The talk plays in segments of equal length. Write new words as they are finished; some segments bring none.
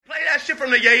you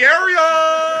from the Yay area.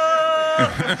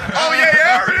 Oh, Yay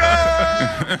area.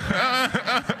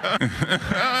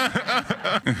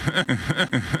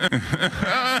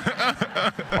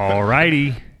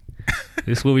 Alrighty.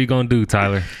 This is what we gonna do,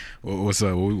 Tyler. What's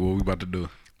up? What we about to do?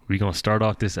 We gonna start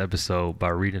off this episode by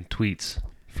reading tweets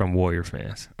from Warrior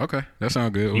fans. Okay, that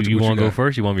sounds good. You want to go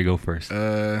first? You want me to go first?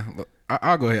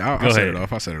 I'll go ahead. I'll set it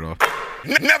off. I'll set it off.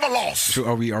 Never lost. So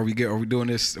are we doing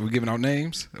this? Are we giving out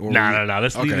names? Nah.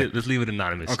 Let's leave it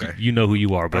anonymous. Okay. You know who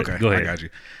you are, but go ahead. I got you.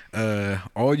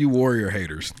 All you Warrior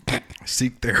haters,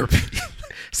 seek therapy.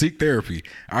 Seek therapy.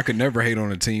 I could never hate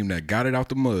on a team that got it out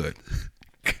the mud.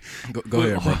 Go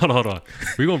ahead, bro. Hold on.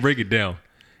 We're gonna break it down.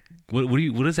 What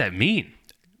does that mean?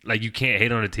 Like you can't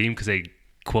hate on a team because they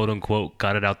quote unquote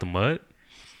got it out the mud?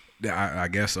 I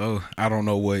guess so. I don't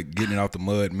know what getting it out the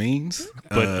mud means.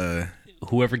 But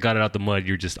whoever got it out the mud,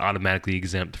 you're just automatically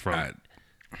exempt from.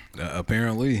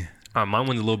 Apparently. Mine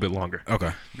one's a little bit longer.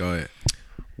 Okay, go ahead.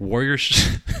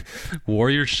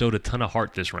 Warriors showed a ton of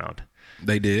heart this round.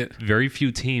 They did. Very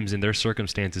few teams in their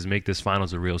circumstances make this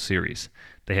finals a real series.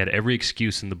 They had every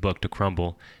excuse in the book to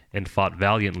crumble and fought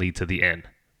valiantly to the end.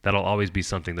 That'll always be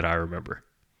something that I remember.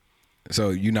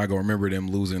 So you're not going to remember them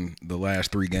losing the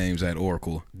last 3 games at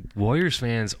Oracle. Warriors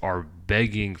fans are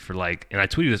begging for and I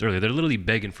tweeted this earlier, they're literally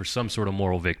begging for some sort of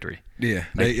moral victory. Yeah.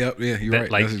 You're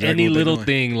right. Like exactly any little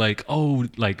thing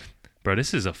bro,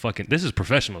 this is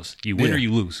professionals. You win or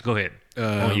you lose. Go ahead.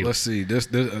 Let's see. This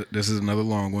is another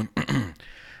long one.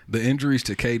 The injuries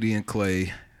to KD and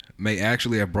Klay may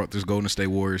actually have brought this Golden State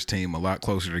Warriors team a lot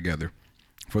closer together.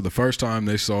 For the first time,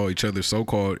 they saw each other's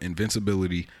so-called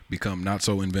invincibility become not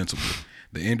so invincible.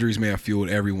 The injuries may have fueled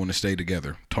everyone to stay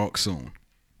together. Talk soon.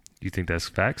 You think that's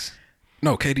facts?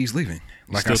 No, KD's leaving.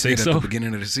 Like I said at the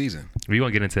beginning of the season. We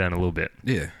won't get into that in a little bit.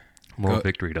 Yeah. Moral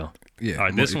victory, though. Yeah. All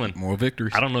right, this one. Moral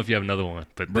victories. I don't know if you have another one,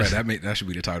 but Brad, that should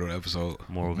be the title of the episode.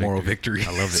 Moral victory.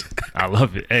 I love it. I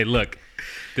love it. Hey, look,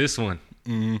 this one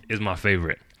is my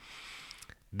favorite.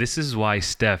 This is why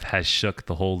Steph has shook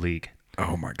the whole league.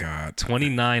 Oh, my God.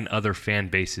 29 other fan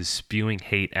bases spewing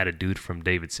hate at a dude from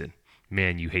Davidson.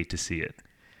 Man, you hate to see it.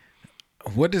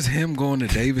 What does him going to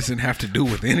Davidson have to do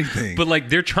with anything? But,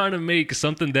 they're trying to make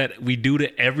something that we do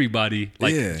to everybody,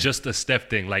 just a Steph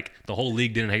thing. Like, the whole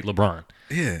league didn't hate LeBron.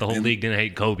 Yeah. The whole league didn't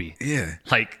hate Kobe. Yeah.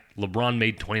 LeBron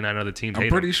made 29 other teams hate I'm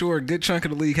pretty sure a good chunk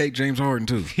of the league hate James Harden,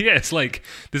 too. Yeah, it's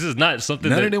this is not something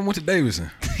None of them went to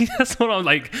Davidson. That's what I'm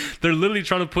they're literally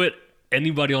trying to put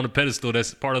anybody on a pedestal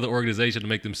that's part of the organization to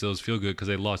make themselves feel good because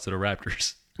they lost to the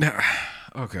Raptors.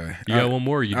 Okay. You got one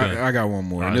more or you done? I got one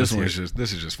more. Right, and this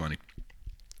is just funny.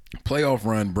 Playoff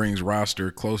run brings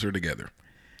roster closer together.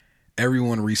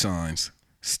 Everyone resigns.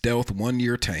 Stealth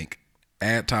 1-year tank.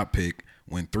 Add top pick.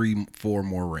 Win 3-4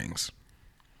 more rings.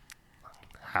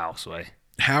 How, Sway?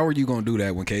 How are you going to do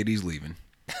that when KD's leaving?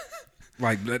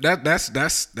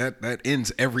 That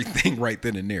ends everything right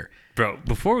then and there. Bro,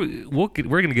 before we're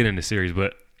going to get into the series,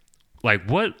 but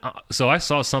what? So I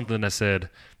saw something that said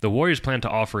the Warriors plan to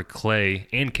offer Klay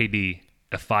and KD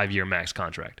a 5-year max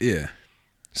contract. Yeah.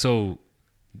 So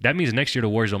that means next year the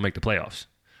Warriors don't make the playoffs.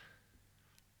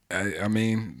 I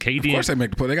mean, KD of course they make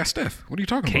the play. They got Steph. What are you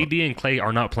talking about? KD and Klay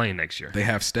are not playing next year. They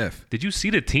have Steph. Did you see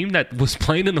the team that was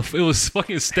playing it was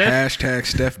fucking Steph? #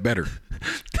 Steph better.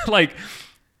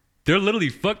 They're literally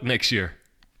fucked next year.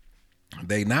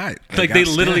 They not. They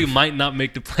literally might not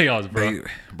make the playoffs, bro.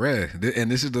 Bruh,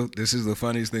 and this is the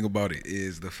funniest thing about it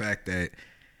is the fact that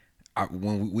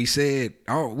when we said,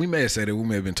 we may have said it, we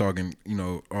may have been talking,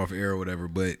 off air or whatever,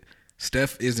 but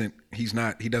Steph he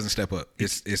doesn't step up.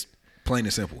 It's plain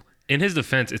and simple. In his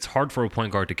defense, it's hard for a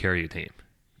point guard to carry a team.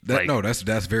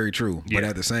 That's very true. Yeah. But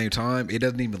at the same time, it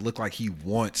doesn't even look like he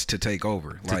wants to take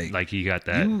over. Like he got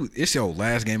that. It's your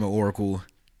last game at Oracle.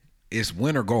 It's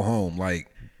win or go home.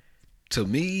 To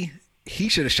me, he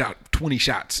should have shot 20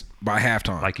 shots by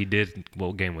halftime. Like he did.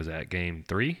 What game was that? Game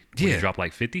 3? Yeah. When he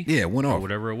dropped 50? Yeah, went off. Or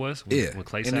whatever it was. When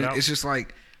Klay sat out. It's just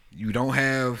you don't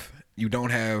have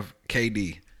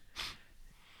KD.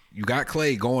 You got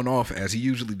Klay going off as he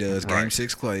usually does, right. Game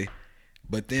 6 Klay.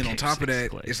 But then on top of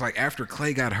that, Klay. It's after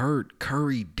Klay got hurt,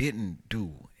 Curry didn't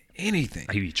do anything.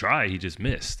 He tried, he just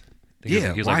missed. He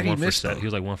was like 1 for 7. He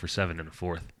was 1 for 7 in the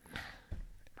fourth.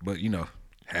 But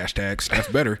 #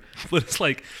 Steph better. But it's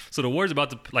so the Warriors about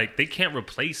to they can't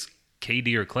replace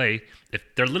KD or Klay if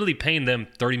they're literally paying them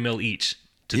 $30 million each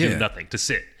to do nothing, to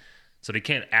sit. So they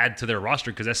can't add to their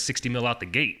roster because that's $60 million out the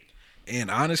gate.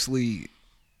 And honestly,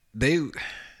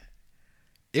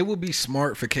 it would be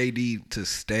smart for KD to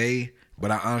stay,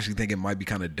 but I honestly think it might be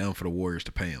kind of dumb for the Warriors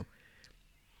to pay him.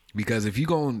 Because if he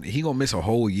gonna miss a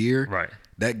whole year, right?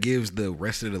 that gives the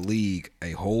rest of the league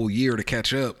a whole year to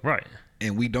catch up. Right.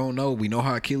 And we don't know. We know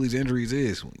how Achilles injuries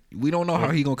is. We don't know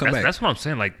how he gonna come back. That's what I'm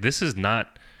saying. Like, this is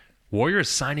not Warriors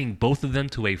signing both of them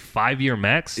to a 5-year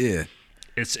max. Yeah.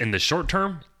 It's in the short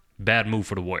term, bad move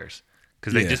for the Warriors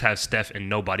because they just have Steph and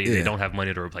nobody. Yeah. They don't have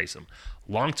money to replace him.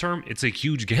 Long term, it's a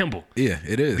huge gamble. Yeah,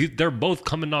 it is. They're both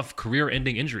coming off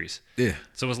career-ending injuries. Yeah.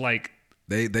 So it's like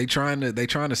They trying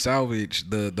to salvage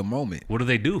the moment. what do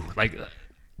they do? Like,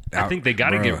 I think they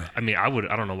got to Bruh. give. I mean, I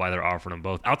don't know why they're offering them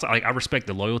both. Outside, like, I respect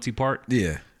the loyalty part.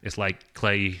 Yeah. It's like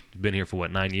Clay been here for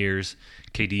 9 years.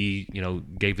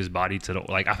 KD, gave his body to the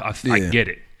like. I get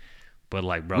it, but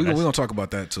like, bro, We're gonna talk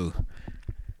about that too.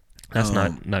 that's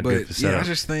not but good for setup. I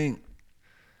just think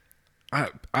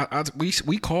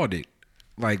we called it.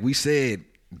 Like we said,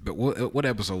 but what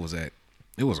episode was that?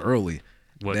 It was early.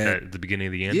 What at the beginning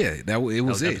of the end? Yeah, it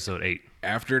was it. episode 8.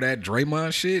 After that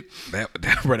Draymond shit,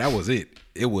 that was it.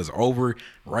 It was over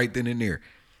right then and there.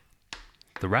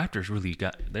 The Raptors really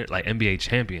they're like NBA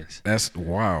champions. That's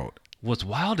wild. What's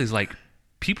wild is like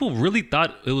people really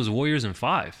thought it was Warriors in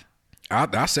 5.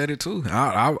 I said it too.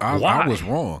 I was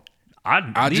wrong.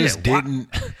 I just didn't.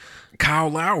 Kyle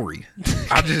Lowry.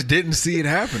 I just didn't see it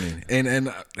happening.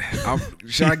 And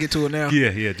should I get to it now?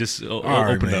 Yeah. Just All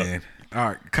right, open man. up. All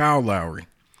right, Kyle Lowry.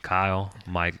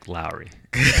 Mike Lowry.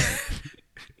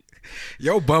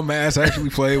 Yo, bum ass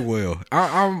actually played well.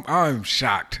 I'm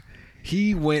shocked.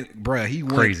 He went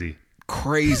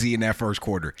crazy in that first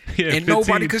quarter, Yeah, and 15.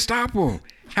 nobody could stop him.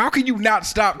 How can you not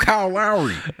stop Kyle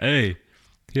Lowry? Hey,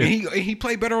 yeah. And he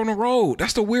played better on the road.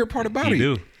 That's the weird part about it.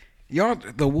 do. Y'all,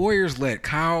 the Warriors let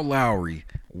Kyle Lowry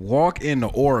walk in the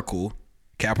Oracle,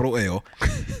 capital L,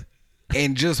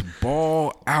 and just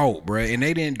ball out, bruh. And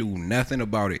they didn't do nothing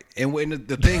about it. And when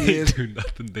the thing is, do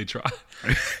nothing. They try.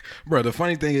 bro, the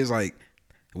funny thing is, like,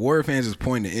 Warrior fans is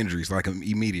pointing to injuries like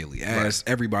immediately, as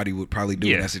everybody would probably do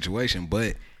in that situation.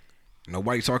 But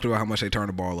nobody talked about how much they turned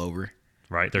the ball over.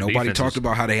 Right. Their Nobody talked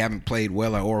about how they haven't played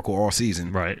well at Oracle all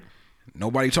season. Right.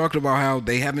 Nobody talked about how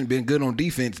they haven't been good on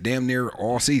defense damn near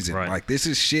all season. Right. Like, this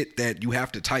is shit that you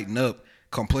have to tighten up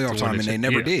come playoff time, and they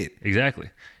never did. Exactly.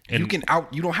 And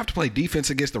You don't have to play defense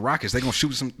against the Rockets. They're gonna shoot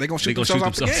themselves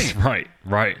out the game.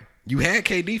 Right. You had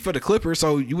KD for the Clippers,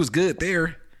 so you was good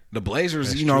there. The Blazers,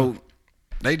 That's true.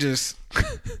 They just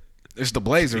it's the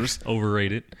Blazers.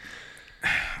 Overrated.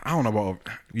 I don't know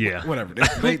about whatever.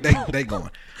 They going.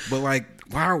 But like,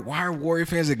 why are Warrior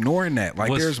fans ignoring that?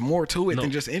 Like, there's more to it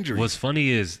than just injury. What's funny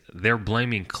is they're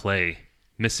blaming Clay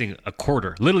missing a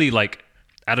quarter. Literally, like,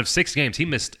 out of 6 games, he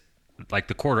missed like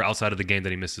the quarter outside of the game that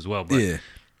he missed as well. But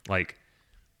like,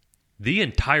 the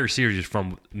entire series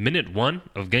from minute 1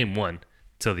 of game 1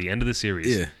 till the end of the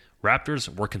series,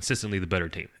 Raptors were consistently the better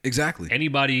team. Exactly.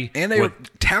 Anybody and they were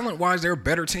talent-wise, they're a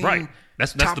better team. Right.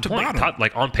 That's top the to point. bottom.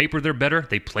 Like, on paper, they're better.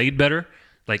 They played better.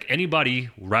 Like, anybody,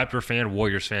 Raptor fan,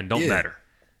 Warriors fan, don't matter.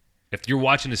 If you're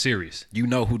watching the series, you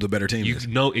know who the better team is.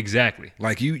 You know exactly.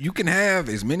 Like, you can have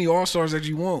as many All-Stars as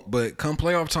you want, but come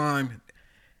playoff time,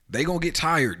 they gonna get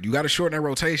tired. You got to shorten that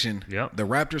rotation. Yep. The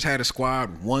Raptors had a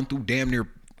squad 1 through damn near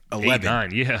 11. 8,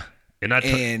 9, yeah.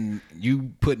 And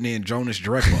you putting in Jonas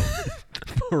Drexler.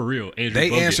 For real. Andrew They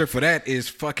Bogut. answer for that is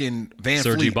fucking Van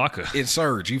Serge Fleet Ibaka. and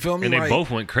Serge. You feel me? And they like,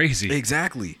 both went crazy.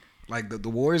 Exactly. Like, the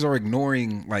Warriors are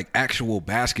ignoring, like, actual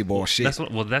basketball shit.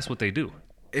 That's what they do.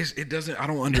 It doesn't. I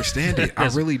don't understand it. I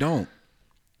really don't.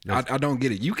 I don't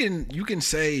get it. You can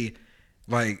say,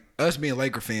 like, us being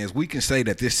Laker fans, we can say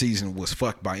that this season was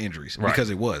fucked by injuries because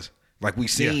it was. Like, we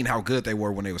seen how good they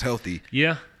were when they was healthy.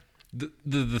 Yeah.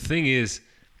 The thing is,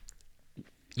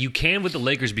 you can with the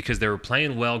Lakers because they were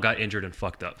playing well, got injured, and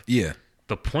fucked up. Yeah.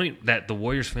 The point that the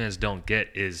Warriors fans don't get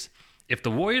is if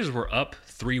the Warriors were up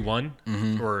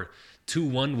 3-1 or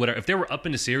 2-1, whatever, if they were up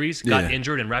in the series, got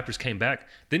injured, and Raptors came back,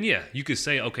 then you could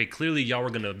say, okay, clearly y'all were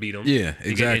going to beat them. Yeah, exactly.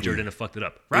 You get injured and it fucked it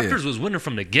up. Raptors was winning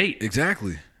from the gate.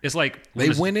 Exactly. It's like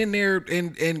they went in there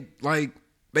and like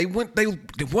they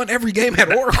won every game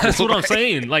at Oracle. That's what I'm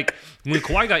saying. Like, when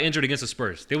Kawhi got injured against the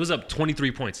Spurs, they was up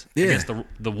 23 points against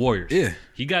the Warriors. Yeah.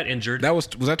 He got injured. Was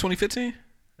that 2015?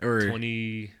 Or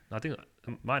 20, I think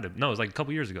it might have. No, it was like a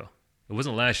couple years ago. It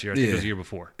wasn't last year. I think it was the year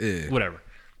before. Yeah. Whatever.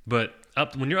 But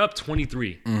when you're up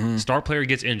 23, star player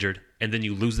gets injured, and then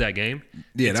you lose that game,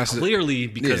 it's clearly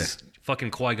because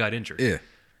fucking Kawhi got injured. Yeah.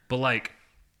 But, like,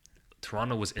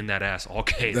 Toronto was in that ass all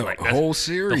game. The whole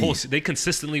series. They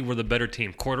consistently were the better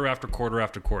team, quarter after quarter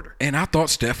after quarter. And I thought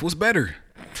Steph was better.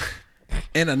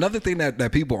 And another thing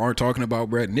that people aren't talking about,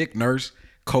 Brett, Nick Nurse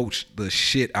coached the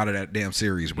shit out of that damn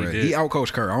series, Brett. He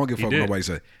outcoached Kerr. I don't give a fuck what nobody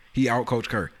said. He outcoached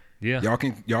Kerr. Yeah.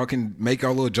 Y'all can make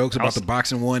our little jokes about the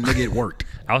boxing one. Nigga, it worked.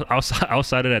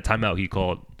 Outside of that timeout he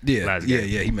called last game.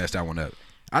 Yeah, he messed that one up.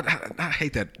 I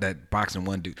hate that boxing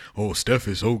one dude. Oh, Steph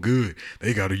is so good.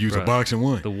 They got to use a boxing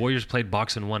one. The Warriors played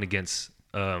boxing one against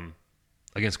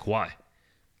Kawhi.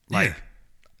 Like, yeah.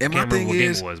 And I my can't remember thing what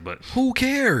is, game it was, but who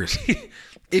cares?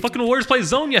 fucking Warriors played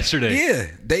zone yesterday. Yeah,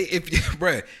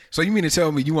 bruh. So you mean to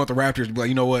tell me you want the Raptors to be like,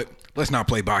 you know what? Let's not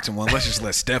play boxing one. Let's just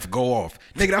let Steph go off.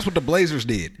 Nigga, that's what the Blazers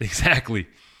did. Exactly.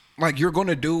 Like, you're going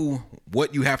to do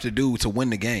what you have to do to win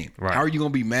the game. Right. How are you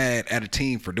going to be mad at a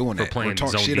team for doing that? Playing or talk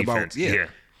zone shit defense. about Yeah.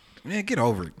 Man, get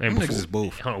over it. Them niggas is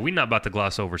boof. Hold on, we're not about to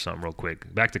gloss over something real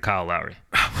quick. Back to Kyle Lowry.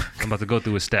 I'm about to go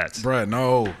through his stats. Bruh,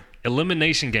 no.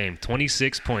 Elimination game,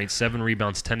 26 points, 7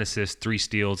 rebounds, 10 assists, 3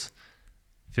 steals,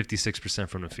 56%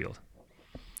 from the field.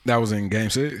 That was in game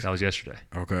 6? That was yesterday.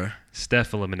 Okay.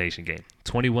 Steph elimination game,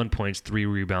 21 points, 3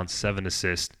 rebounds, 7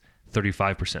 assists,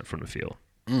 35% from the field.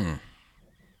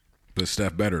 But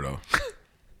Steph better, though.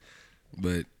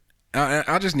 But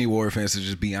I just need Warrior fans to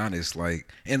just be honest.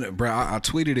 Like, and bro, I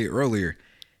tweeted it earlier.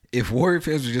 If Warrior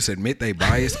fans would just admit they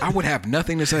biased, I would have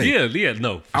nothing to say. Yeah,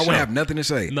 no. I would have nothing to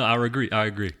say. No, I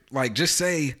agree. Like, just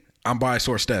say I'm biased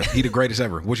towards Steph. He the greatest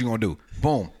ever. What you gonna do?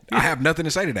 Boom. I have nothing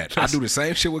to say to that. I do the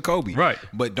same shit with Kobe. Right.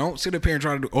 But don't sit up here and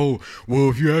try to do. Oh, well,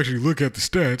 if you actually look at the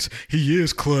stats, he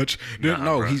is clutch.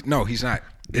 He's not.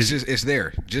 It's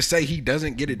there. Just say he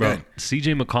doesn't get it done.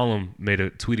 CJ McCollum made a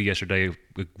tweet yesterday,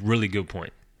 a really good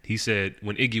point. He said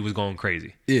when Iggy was going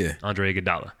crazy, Andre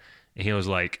Iguodala, and he was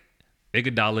like,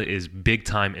 Iguodala is big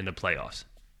time in the playoffs,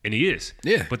 and he is.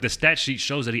 Yeah. But the stat sheet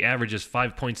shows that he averages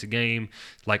 5 points a game,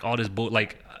 like all this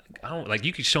like I don't like.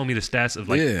 You can show me the stats of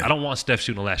like I don't want Steph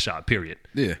shooting the last shot. Period.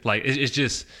 Yeah. Like it's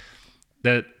just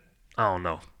that I don't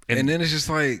know. And then it's just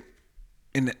like.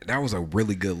 And that was a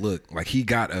really good look. Like, he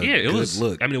got a good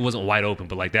look. I mean, it wasn't wide open,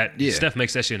 but like that, Steph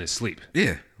makes that shit in his sleep.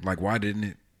 Yeah. Like, why didn't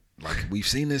it? Like, we've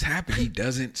seen this happen. He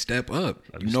doesn't step up.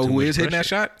 You know who is hitting that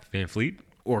shot? Van Fleet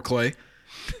or Clay.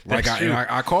 Like,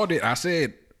 I called it. I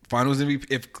said Finals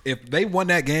MVP. If they won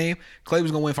that game, Clay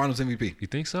was gonna win Finals MVP. You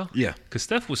think so? Yeah. Because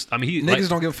Steph was. I mean, he niggas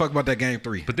don't give a fuck about that game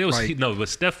 3. But there was but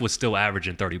Steph was still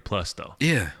averaging 30 plus though.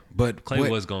 Yeah, but Clay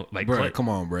was going like. Bro, Clay, come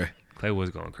on, bro. Clay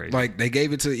was going crazy. Like, they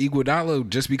gave it to Iguodala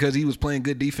just because he was playing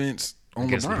good defense on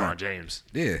against LeBron James.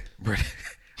 Yeah, bro.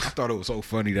 I thought it was so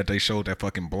funny that they showed that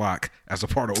fucking block as a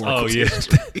part of Oracle. Oh yeah.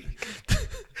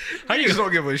 How you just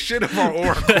don't give a shit about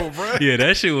Oracle, bro? Yeah,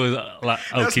 that shit was like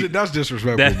that's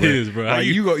disrespectful. That bro. is, bro. Like,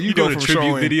 you go from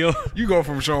showing video. You go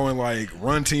from showing like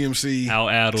Run TMC, Al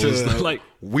Addles, to like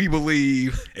We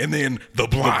Believe, and then the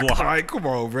block. Like, come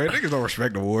on, bro. Niggas don't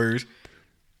respect the Warriors.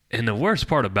 And the worst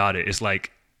part about it is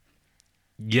like,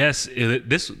 yes,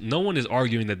 no one is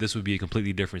arguing that this would be a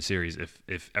completely different series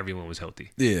if everyone was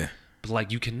healthy. Yeah. But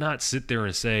like, you cannot sit there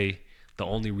and say the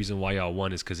only reason why y'all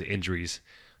won is because of injuries,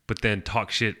 but then talk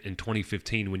shit in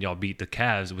 2015 when y'all beat the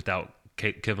Cavs without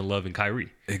Kevin Love and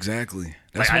Kyrie. Exactly.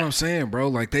 That's what I'm saying, bro.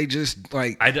 Like, they just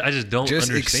like I just don't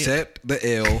understand. Accept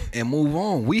the L and move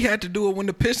on. We had to do it when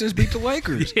the Pistons beat the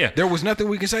Lakers. Yeah. There was nothing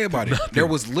we can say about it. There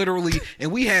was literally,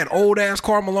 and we had old ass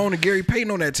Karl Malone and Gary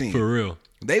Payton on that team. For real.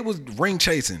 They was ring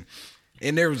chasing,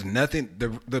 and there was nothing.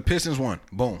 The Pistons won.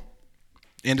 Boom.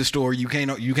 End of story. You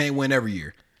can't win every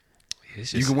year.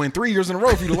 You can win 3 years in a row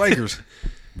if you the Lakers,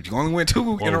 but you can only win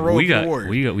 2 in a row for the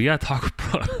Warriors. We got to talk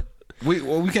about. We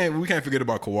can't forget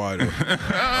about Kawhi though.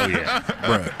 Oh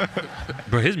yeah,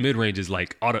 bro. His mid range is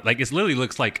like it literally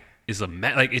looks like it's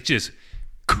it's just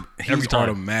every time.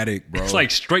 Automatic, bro. It's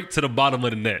like straight to the bottom of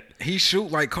the net. He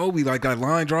shoot like Kobe, like that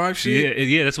line drive shit.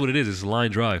 Yeah, that's what it is. It's a line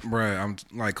drive, bro. I'm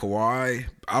like Kawhi.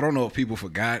 I don't know if people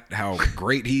forgot how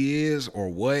great he is or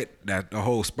what. That the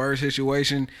whole Spurs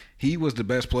situation. He was the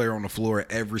best player on the floor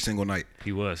every single night.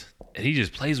 He was, and he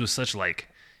just plays with such like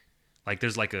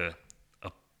there's like a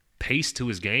pace to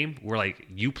his game where like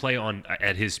you play on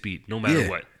at his speed no matter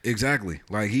what. Exactly.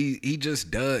 Like he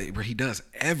just does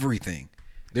everything.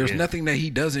 There's nothing that he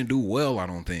doesn't do well, I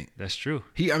don't think. That's true.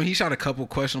 He shot a couple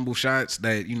questionable shots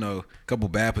that, a couple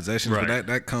bad possessions, right. But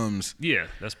that comes. Yeah,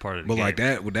 that's part of the game. But like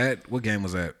that, what game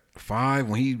was that? 5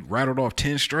 when he rattled off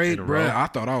 10 straight, bro. I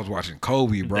thought I was watching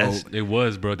Kobe, bro. It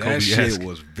was, bro. That shit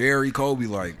was very Kobe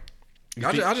like.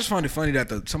 I just find it funny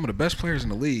that some of the best players in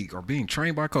the league are being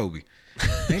trained by Kobe.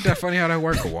 Ain't that funny how that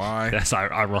works? Kawhi. That's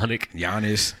ironic.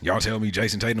 Giannis. Y'all tell me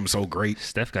Jason Tatum's so great.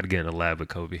 Steph got to get in the lab with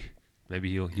Kobe.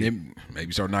 Maybe he'll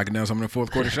start knocking down some of the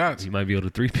fourth quarter shots. He might be able to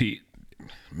three-peat.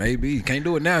 Maybe. You can't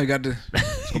do it now. You got to.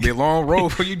 It's gonna be a long road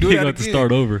before you do that. You got to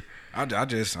start over. I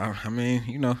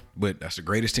mean, but that's the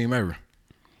greatest team ever.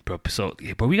 But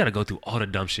we got to go through all the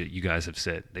dumb shit you guys have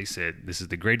said. They said this is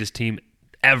the greatest team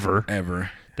ever.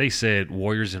 They said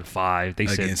Warriors in 5. They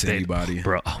against said anybody.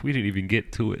 Bro, we didn't even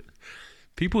get to it.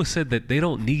 People said that they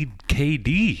don't need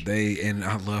KD. And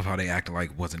I love how they acted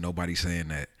like wasn't nobody saying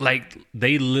that. Like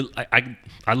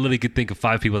I literally could think of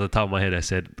 5 people at the top of my head that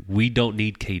said we don't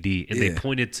need KD, and they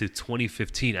pointed to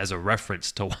 2015 as a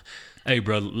reference to, hey,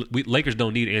 bro, Lakers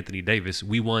don't need Anthony Davis.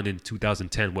 We won in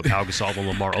 2010 with Pau Gasol and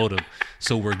Lamar Odom,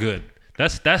 so we're good.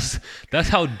 That's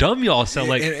how dumb y'all sound.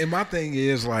 Like, and my thing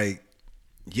is like,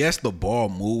 yes, the ball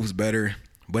moves better.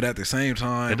 But at the same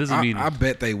time, that doesn't mean, I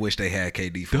bet they wish they had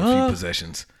KD for a few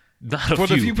possessions. For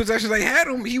the few possessions they had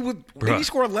him, did he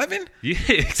score 11? Yeah,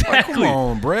 exactly. Like, come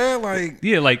on, bruh. Like,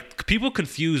 yeah, like people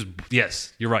confuse.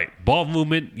 Yes, you're right. Ball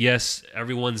movement, yes,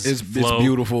 everyone's flow. It's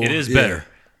beautiful. It is better,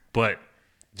 but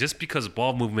just because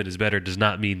ball movement is better does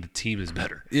not mean the team is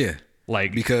better. Yeah.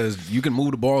 Like, because you can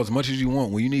move the ball as much as you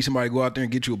want. When you need somebody to go out there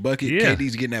and get you a bucket,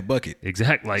 KD's getting that bucket.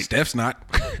 Exactly. Like, Steph's not.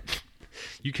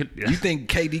 You think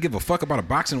KD give a fuck about a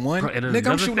boxing one? Bro, Nigga,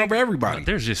 I'm shooting over everybody.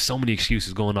 There's just so many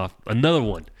excuses going off. Another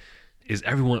one is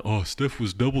everyone, Steph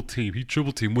was double team. He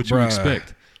triple team. What you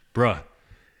expect? Bruh.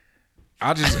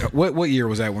 I just what year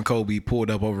was that when Kobe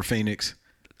pulled up over Phoenix?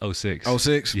 06.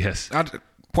 06? Yes.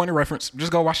 Point of reference.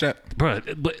 Just go watch that.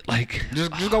 Bruh, but like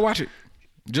just go watch it.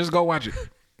 Just go watch it.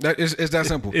 It's that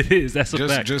simple. It is. That's a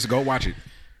fact. Just go watch it.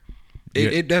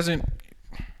 It doesn't.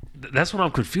 That's what I'm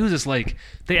confused. It's like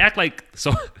they act like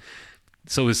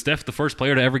so is Steph the first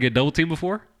player to ever get double team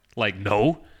before? Like,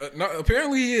 no. No,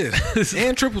 apparently he is.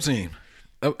 And triple team.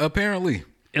 Apparently.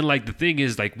 And like the thing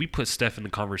is, like, we put Steph in the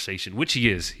conversation, which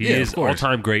he is. He is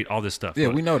all-time great, all this stuff. Yeah,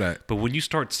 we know that. But when you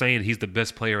start saying he's the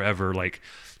best player ever, like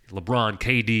LeBron,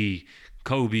 KD,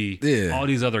 Kobe, all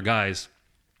these other guys,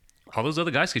 all those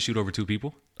other guys can shoot over 2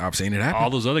 people. I've seen it happen. All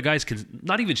those other guys can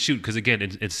not even shoot because, again,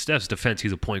 in Steph's defense,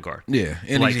 he's a point guard. Yeah,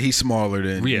 and like, he's smaller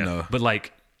than, But,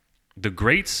 like, the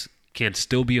greats can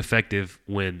still be effective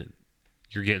when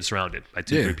you're getting surrounded by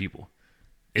 2-3 people.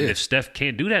 And if Steph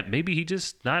can't do that, maybe he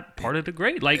just not part of the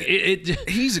great. Like,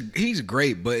 he's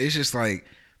great, but it's just like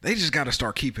they just got to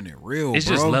start keeping it real. It's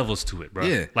just levels to it, bro.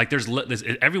 Yeah, like there's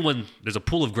a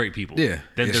pool of great people. Yeah,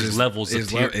 then there's just levels of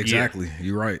tier. Exactly,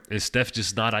 you're right. And Steph's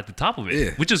just not at the top of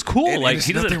it, which is cool. Like,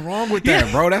 there's nothing wrong with that,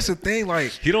 bro. That's the thing.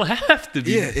 Like, you don't have to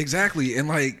be. Yeah, exactly. And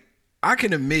like, I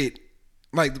can admit,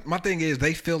 like, my thing is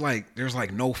they feel like there's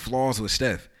like no flaws with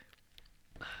Steph.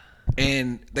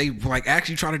 And they like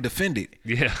actually try to defend it.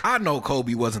 Yeah. I know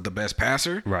Kobe wasn't the best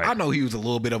passer. Right. I know he was a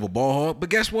little bit of a ball hog, but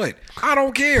guess what? I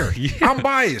don't care. I'm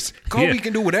biased. Kobe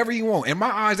can do whatever he want. In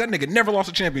my eyes, that nigga never lost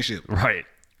a championship. Right.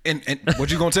 And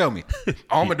what you gonna tell me?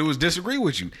 All I'm gonna do is disagree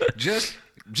with you. Just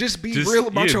be real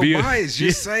about your bias.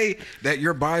 Just say that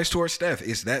you're biased towards Steph.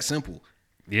 It's that simple.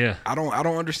 Yeah. I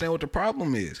don't understand what the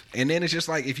problem is. And then it's just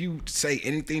like if you say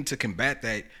anything to combat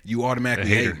that, you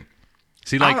automatically hate him.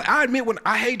 See, like, I admit when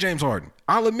I hate James Harden.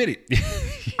 I'll admit it.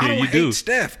 I don't hate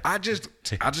Steph. I just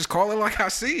call it like I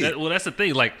see it. Well, that's the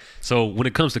thing. Like, so when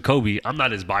it comes to Kobe, I'm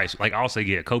not as biased. Like, I'll say,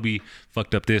 yeah, Kobe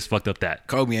fucked up this, fucked up that.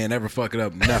 Kobe ain't ever fucking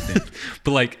up nothing.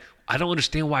 But like, I don't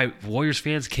understand why Warriors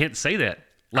fans can't say that.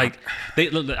 Like,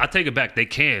 I take it back. They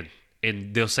can.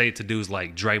 And they'll say it to dudes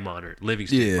like Draymond or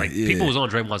Livingston. People was on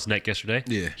Draymond's neck yesterday.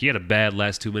 Yeah. He had a bad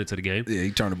last 2 minutes of the game. Yeah,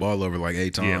 he turned the ball over like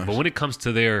 8 times. Yeah, but when it comes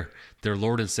to their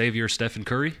Lord and Savior, Stephen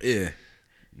Curry. Yeah.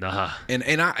 Nah.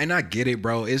 And I get it,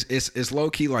 bro. It's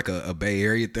low key like a Bay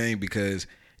Area thing because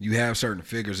you have certain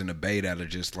figures in the Bay that are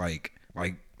just like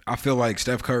I feel like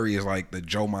Steph Curry is like the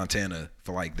Joe Montana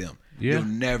for like them. Yeah. You'll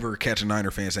never catch a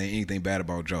Niner fan saying anything bad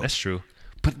about Joe. That's true.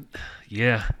 But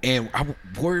yeah, and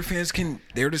Warrior fans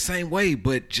they're the same way,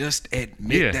 but just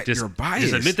admit that you're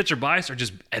biased. Just admit that you're biased, or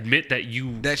just admit that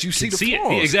you see the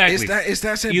flaws. It. Exactly. It's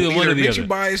that simple. Either one or the admit other. You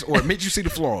biased or admit you see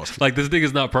the flaws. Like, this thing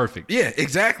is not perfect. Yeah,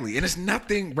 exactly. And it's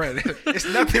nothing, bro. It's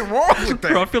nothing wrong with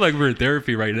that. Bro, I feel like we're in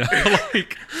therapy right now.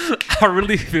 Like, I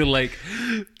really feel like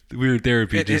we're in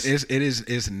therapy.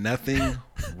 It's nothing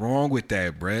wrong with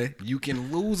that, bro. You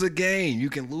can lose a game. You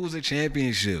can lose a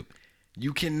championship.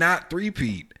 You cannot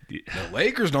three-peat. The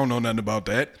Lakers don't know nothing about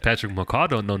that. Patrick McCaw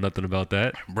don't know nothing about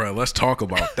that. Bro, let's talk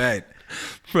about that.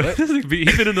 Bro, he's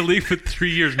been in the league for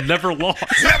 3 years, never lost.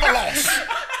 Never lost.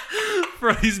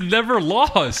 Bro, he's never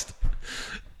lost.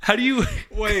 How do you...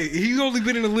 Wait, he's only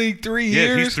been in the league 3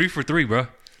 years? Yeah, he's 3 for 3, bro.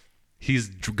 He's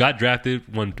got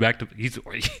drafted, won back to...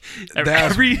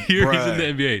 Every year he's in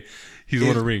the NBA, he's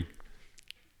won a ring.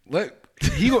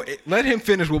 Let him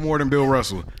finish with more than Bill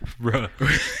Russell. Bro.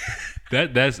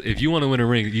 That's if you want to win a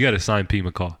ring, you got to sign P.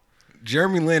 McCaw.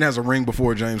 Jeremy Lin has a ring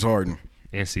before James Harden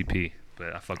and CP,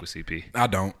 but I fuck with CP. I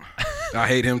don't. I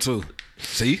hate him too.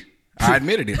 See, I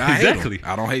admitted it. I hate Exactly. him.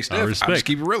 I don't hate Steph. I respect. just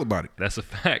keep it real about it. That's a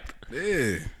fact.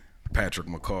 Yeah. Patrick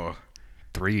McCaw.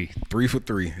 3. 3 for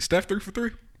 3. Is Steph 3 for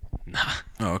 3? Nah.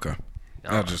 Oh, okay.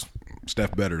 I just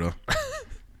Steph better though.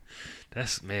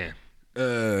 That's, man.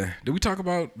 Did we talk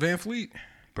about Van Fleet?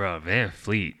 Bro, Van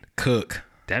Fleet. Cook.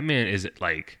 That man is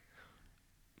like,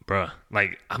 bro,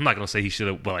 like, I'm not going to say he should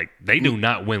have, but like, they do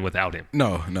not win without him.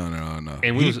 No. And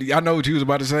I know what you was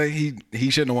about to say. He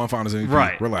shouldn't have won Finals MVP.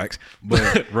 Right. Relax.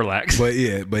 But Relax. But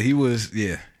yeah, but he was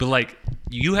But like,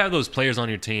 you have those players on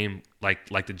your team, like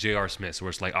the J.R. Smiths, where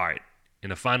it's like, all right, in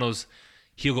the finals,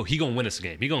 he gonna win us a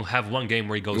game. He gonna have one game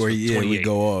where he goes for 28 we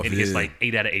go off, and he gets like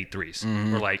 8 out of 8 threes.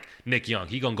 Or like Nick Young,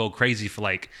 he gonna go crazy for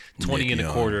like 20 Nick in a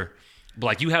Young. quarter. But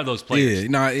like, you have those players.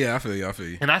 I feel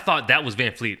you. And I thought that was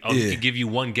Van Fleet. Oh, Yeah. he could give you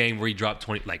one game where he dropped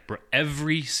 20. Like, bro,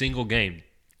 every single game,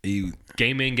 He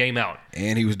game in, game out,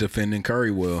 and he was defending Curry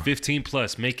well. 15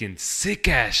 plus, making sick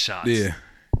ass shots. Yeah.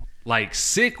 Like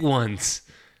sick ones.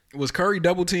 Was Curry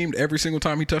double teamed every single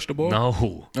time he touched the ball?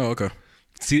 No. Oh, okay.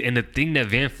 See, and the thing that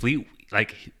Van Fleet,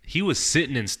 like, he was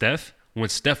sitting in Steph when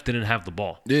Steph didn't have the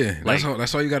ball. Yeah, Like,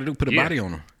 that's all you got to do. Put a body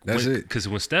on him. That's it. Because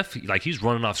when Steph, like, he's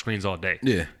running off screens all day.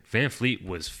 Yeah. Van Fleet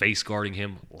was face guarding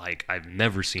him like I've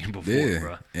never seen before, Yeah.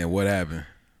 bro. And what happened?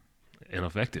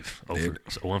 Ineffective. Yeah.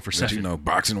 1 for But 7.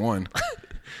 boxing one.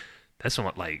 That's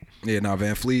what, like, Yeah,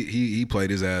 Van Fleet, he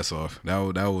played his ass off. That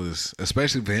was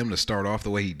especially for him to start off the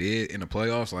way he did in the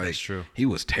playoffs. Like, That's true. He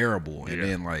was terrible, and Yeah.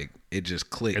 then like it just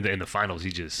clicked. in the finals,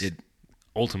 he just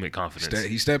ultimate confidence.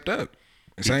 He stepped up.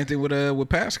 And same thing with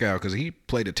Pascal because he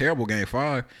played a terrible game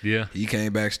 5. Yeah. he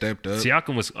came back, stepped up.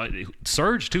 Siakam was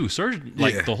Serge too. Serge,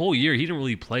 like, Yeah. the whole year, he didn't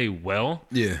really play well.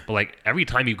 Yeah. But like, every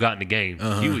time you got in the game,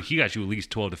 he got you at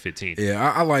least 12 to 15. Yeah,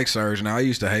 I like Serge. Now I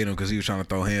used to hate him because he was trying to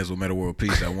throw hands with Metta World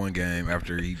Peace that one game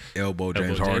after he elbowed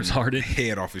James Harden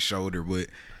head off his shoulder. But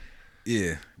now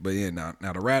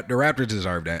the Raptors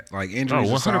deserve that. Like, injuries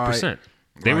 100%. aside,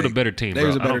 They were the better team. They bro.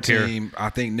 was a I better don't care. team. I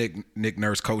think Nick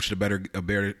Nurse coached a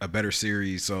better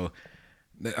series. So,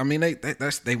 I mean,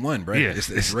 they won, bro. Yeah,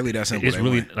 It's really that simple. It's They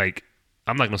really won. like,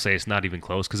 I'm not gonna say it's not even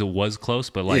close because it was close,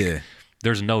 but like, Yeah.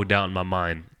 there's no doubt in my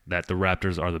mind that the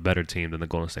Raptors are the better team than the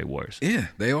Golden State Warriors. Yeah,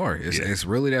 they are. It's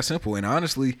really that simple. And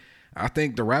honestly, I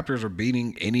think the Raptors are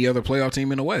beating any other playoff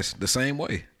team in the West the same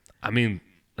way. I mean,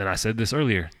 and I said this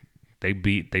earlier,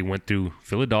 they went through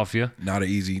Philadelphia.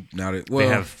 They They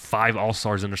have 4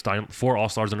 All-Stars in their starting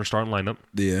lineup.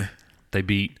 Yeah. They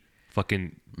beat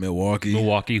fucking Milwaukee,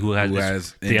 who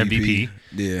has the MVP.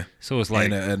 Yeah. So it's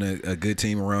like, and a good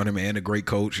team around him and a great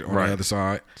coach on Right. the other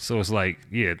side. so it's like,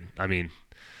 yeah, I mean,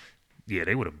 yeah,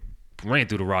 they would have ran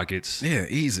through the Rockets. Yeah,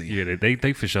 easy. Yeah,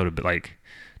 they for sure. But like,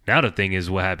 now the thing is,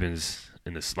 what happens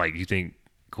in this? Like, you think,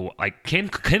 like, can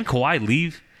Kawhi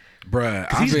leave? Bruh.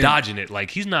 Because he's dodging it.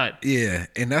 Like, he's not. Yeah,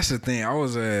 and that's the thing.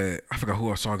 I forgot who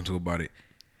I was talking to about it,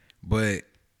 but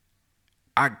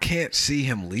I can't see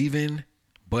him leaving,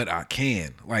 but I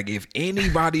can. Like, if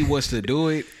anybody was to do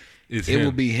it, It's it him.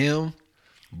 would be him.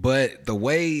 But the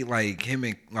way like him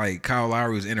and like Kyle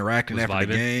Lowry was interacting Was after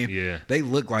the vibing? game, Yeah. they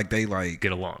look like they like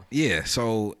Get along. Yeah,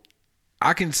 so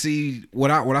I can see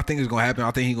what I think is gonna happen.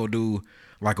 I think he's gonna do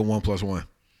like a 1+1.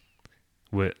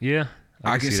 Yeah,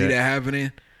 I can see that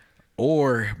happening.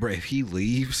 Or, bro, if he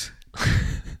leaves,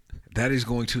 that is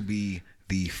going to be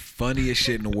the funniest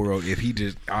shit in the world. If he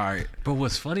just all right, But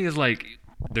what's funny is, like,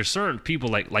 there's certain people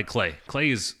like Clay.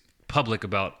 Clay is public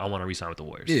about, I want to resign with the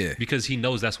Warriors. Yeah. Because he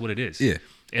knows that's what it is. Yeah.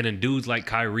 And then dudes like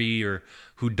Kyrie or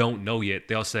who don't know yet,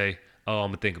 they'll say, oh, I'm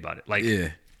going to think about it. Like, yeah,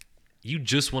 you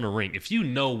just want to ring. If you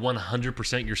know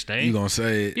 100% you're staying. you gonna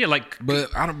say it. Yeah, like.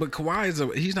 But But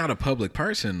Kawhi he's not a public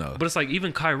person though. But it's like,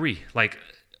 even Kyrie, like,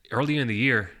 early in the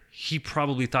year, he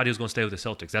probably thought he was going to stay with the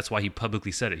Celtics. That's why he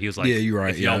publicly said it. He was like, Yeah, you're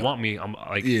right, If y'all yeah. want me, I'm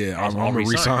like, Yeah, I'm I'll gonna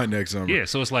resign next summer. Yeah,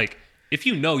 so it's like, if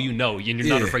you know, and you're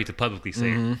not Yeah. afraid to publicly say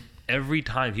it. Every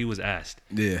time he was asked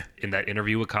Yeah, in that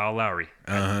interview with Kyle Lowry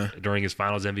during his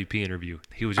Finals MVP interview,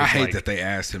 he was I just hate like, that they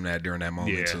asked him that during that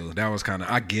moment Yeah. too. That was kind of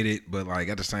I get it, but like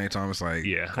at the same time, it's like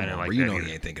Yeah, I come didn't on, like bro, you that know either.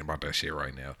 he ain't thinking about that shit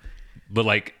right now. but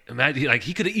like, imagine, like,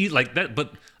 he could have eaten like that.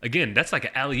 But again, that's like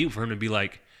an alley-oop for him to be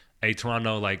like, hey,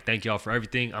 Toronto, like, thank y'all for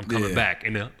everything. I'm coming Yeah. back.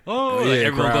 And then, Yeah, like,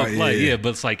 everyone crowd, go play. yeah. Yeah, but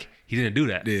it's like, he didn't do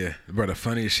that. Yeah, but the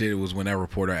funniest shit was when that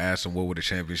reporter asked him what would the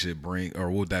championship bring or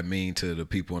what would that mean to the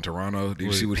people in Toronto. Did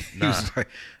you see what he was like?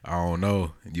 I don't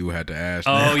know. You would have to ask.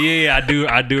 Oh, them. yeah,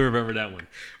 I do remember that one.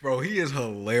 Bro, he is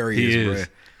hilarious, He bro. is.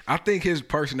 I think his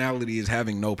personality is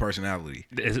having no personality.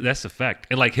 That's a fact.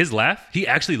 And like, his laugh, he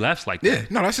actually laughs like that. Yeah,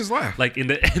 no, that's his laugh. Like in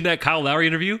that Kyle Lowry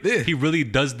interview, Yeah. he really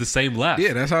does the same laugh.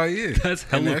 Yeah, that's how he is. That's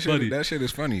And hella funny. That shit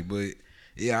is funny, but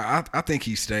Yeah, I think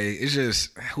he stayed. It's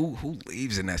just who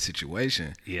leaves in that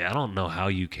situation. Yeah, I don't know how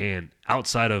you can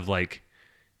outside of like.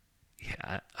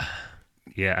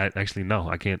 Yeah, I actually no,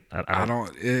 I can't. I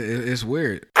don't. It's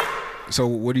weird. So,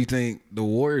 what do you think the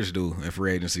Warriors do in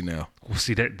free agency now? Well,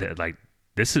 see that like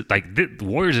this is like the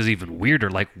Warriors is even weirder.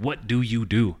 Like, what do you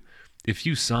do if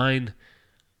you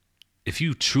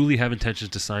truly have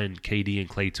intentions to sign KD and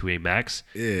Klay to a max?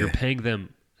 Yeah. You're paying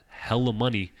them hella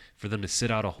money for them to sit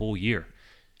out a whole year.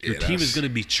 Your team is going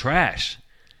to be trash.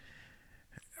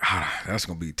 That's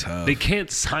going to be tough. They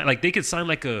can't sign like they could sign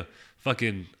like a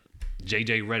fucking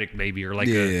JJ Redick maybe or like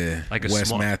a Wes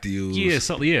small, Matthews.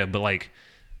 Yeah, but like,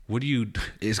 what do you?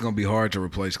 It's going to be hard to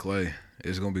replace Klay.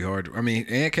 It's going to be hard. I mean,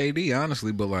 and KD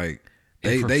honestly, but like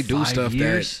they do stuff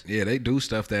they do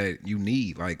stuff that you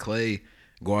need. Like Klay,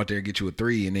 go out there and get you a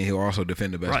 3, and then he'll also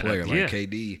defend the best player. Like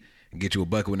KD, and get you a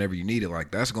bucket whenever you need it.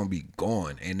 Like that's going to be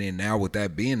gone. And then now with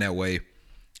that being that way,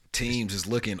 teams is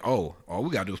looking, all we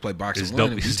got to do is play box and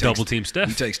one. Double team Steph.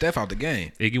 You take Steph out the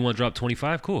game. Iggy want to drop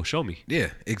 25? Cool, show me. Yeah,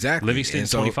 exactly. Livingston,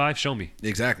 25? Show me.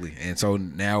 Exactly. And so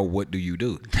now what do you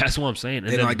do? That's what I'm saying. And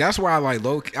then, like that's why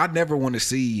I never want to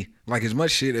see, like as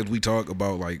much shit as we talk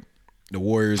about like the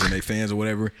Warriors and their fans or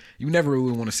whatever, you never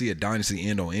really want to see a dynasty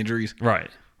end on injuries. Right.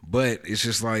 But it's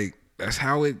just like, that's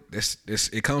how it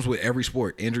comes with every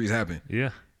sport. Injuries happen. Yeah.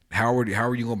 How are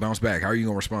you going to bounce back? How are you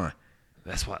going to respond?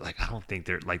 That's why, like, I don't think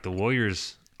they're like the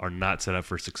Warriors are not set up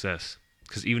for success.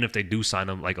 Because even if they do sign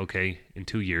them, like, okay, in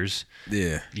 2 years,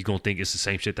 yeah, you gonna think it's the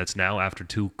same shit that's now after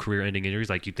 2 career-ending injuries.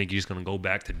 Like, you think you're just gonna go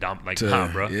back to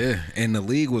bro. Yeah, and the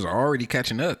league was already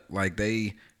catching up. Like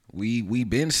we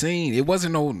been seeing. It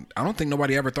wasn't I don't think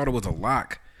nobody ever thought it was a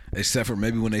lock, except for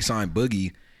maybe when they signed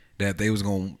Boogie, that they was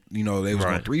gonna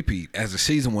gonna three-peat. As the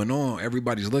season went on,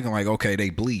 everybody's looking like, okay, they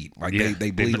bleed. Like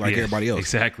they bleed like everybody else.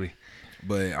 Exactly.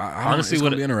 But honestly, it's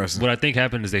gonna be interesting. What I think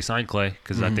happened is they signed Klay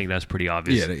because I think that's pretty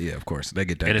obvious. Yeah, of course they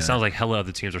get that. And it sounds like hella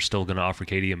other teams are still going to offer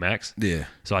KD a max. Yeah.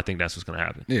 So I think that's what's going to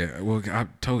happen. Yeah. Well, I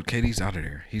told KD's out of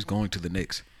there. He's going to the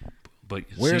Knicks. But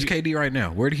where's KD right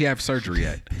now? Where did he have surgery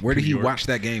at? Where did he watch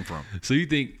that game from? So you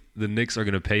think the Knicks are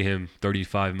going to pay him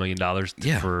 $35 million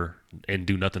and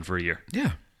do nothing for a year?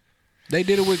 Yeah. They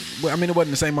did it with. I mean, it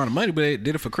wasn't the same amount of money, but they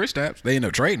did it for Kristaps. They ended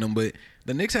up trading him, but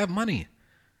the Knicks have money.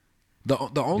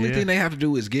 The only thing they have to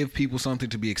do is give people something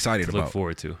to be excited about. Look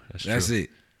forward to. That's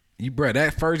it.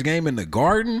 That first game in the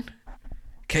Garden,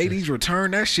 KD's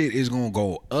return, that shit is gonna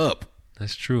go up.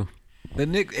 That's true. The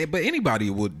Knicks, but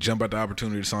anybody would jump at the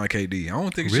opportunity to sign KD. I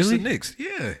don't think it's just the Knicks.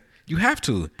 Yeah, you have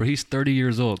to. But he's 30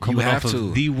 years old, coming off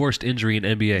of the worst injury in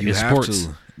NBA. You have sports.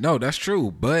 to. No, that's true.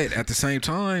 But at the same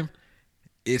time,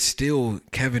 it's still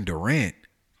Kevin Durant.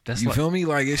 You feel me?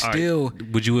 Like it's still.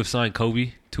 Right. Would you have signed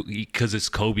Kobe because it's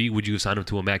Kobe? Would you have signed him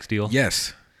to a max deal?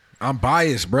 Yes. I'm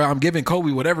biased, bro. I'm giving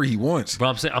Kobe whatever he wants. But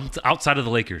I'm saying I'm outside of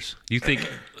the Lakers. You think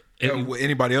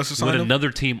anybody else would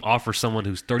another team offer someone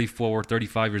who's 34 or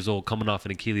 35 years old coming off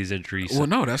an Achilles injury? Well,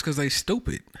 no, that's because they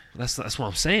stupid. That's what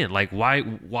I'm saying. Like why?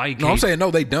 No, I'm saying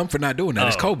no. They dumb for not doing that.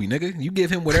 It's Kobe, nigga. You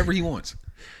give him whatever he wants.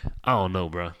 I don't know,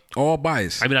 bro. All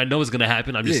bias. I mean, I know it's gonna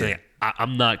happen. I'm just saying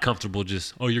I'm not comfortable.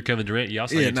 Just you're Kevin Durant. Yeah, I'll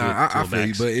sign you to I a feel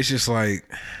you, but it's just like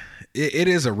it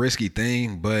is a risky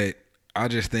thing. But I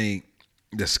just think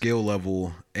the skill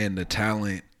level and the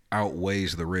talent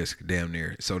outweighs the risk, damn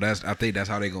near. So I think that's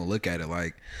how they're gonna look at it.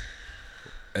 Like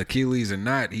Achilles or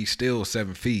not, he's still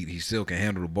 7 feet. He still can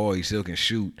handle the ball. He still can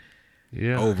shoot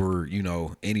over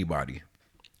anybody.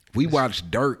 We watched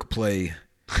Dirk play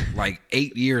like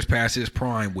 8 years past his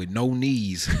prime with no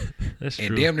knees and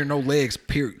true. Damn near no legs.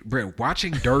 Period. Bro,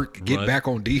 watching Dirk get back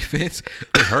on defense,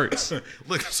 it hurts.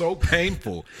 Look so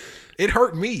painful. It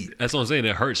hurt me. That's what I'm saying.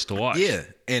 It hurts to watch. Yeah,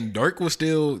 and Dirk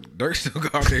still go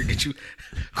out there and get you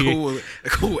cool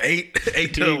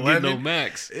 8 to 11. No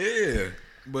max. Yeah,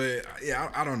 but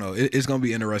I don't know. It's gonna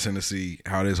be interesting to see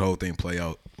how this whole thing play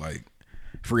out. Like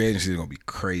free agency is gonna be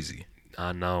crazy.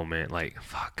 I know, man. Like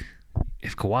fuck.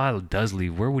 If Kawhi does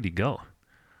leave, where would he go?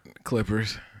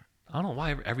 Clippers. I don't know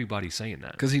why everybody's saying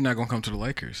that. Because he's not gonna come to the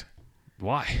Lakers.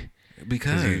 Why?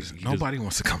 Because nobody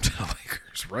wants to come to the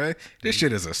Lakers, right? This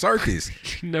shit is a circus.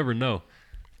 You never know.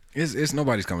 It's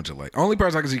nobody's coming to the Lakers. Only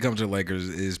person I can see coming to the Lakers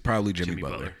is probably Jimmy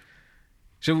Butler.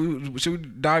 Should we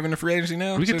dive into free agency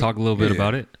now? We can talk a little bit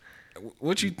about it.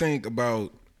 What you think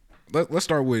about? Let's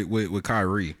start with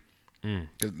Kyrie.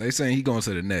 They saying he going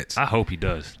to the Nets. I hope he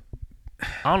does.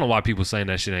 I don't know why people saying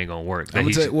that shit ain't gonna work.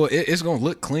 It's gonna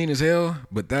look clean as hell,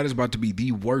 but that is about to be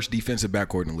the worst defensive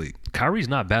backcourt in the league. Kyrie's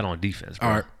not bad on defense, bro.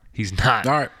 All right. He's not.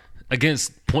 All right.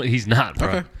 He's not, bro.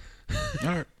 Okay. All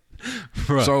right.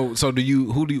 So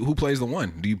who plays the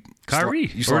one? Do you Kyrie?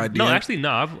 You slide no, D'Ang? actually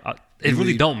no. It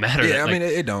really don't matter. Yeah, Like, I mean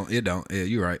it don't. Yeah,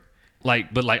 you're right.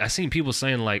 but I seen people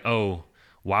saying like, oh,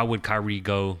 why would Kyrie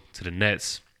go to the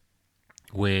Nets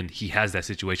when he has that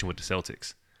situation with the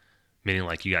Celtics? Meaning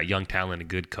like you got young talent, a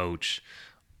good coach,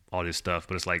 all this stuff.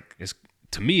 But it's like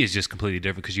to me it's just completely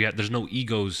different because there's no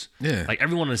egos. Yeah. Like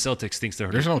everyone in the Celtics thinks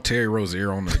There's no Terry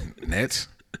Rozier on the Nets.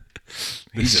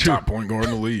 He's the top point guard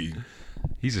in the league.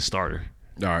 He's a starter.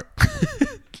 All right.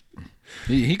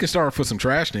 he can start for some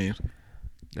trash teams.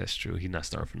 That's true. He's not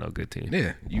starting for no good team.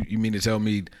 Yeah. You mean to tell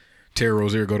me Terry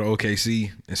Rozier go to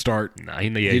OKC and start? Nah,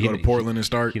 he go to Portland and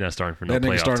start? He's not starting for no that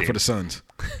nigga playoff starting team. for the Suns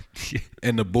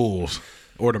and the Bulls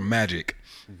or the Magic.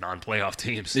 Non-playoff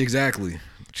teams. Exactly.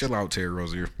 Chill out, Terry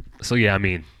Rozier. So yeah, I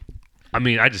mean,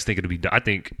 I just think it'll be. I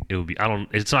think it will be.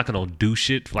 It's not gonna do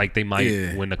shit. Like they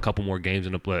might win a couple more games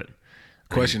in the blood.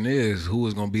 Question is, who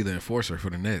is gonna be the enforcer for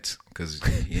the Nets? Because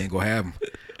you ain't gonna have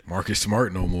Marcus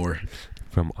Smart no more.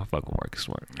 I fuck with Marcus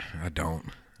Smart. I don't.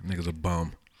 Nigga's a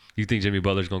bum. You think Jimmy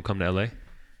Butler's gonna come to LA?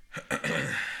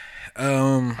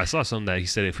 I saw something that he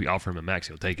said if we offer him a max,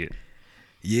 he'll take it.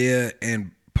 Yeah,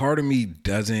 and part of me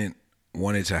doesn't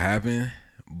want it to happen,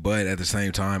 but at the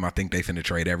same time, I think they finna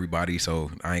trade everybody,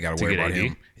 so I ain't gotta worry about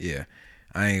him. Yeah,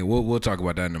 I ain't. We'll talk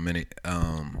about that in a minute.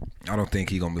 I don't think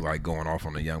he gonna be like going off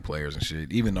on the young players and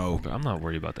shit. Even though But I'm not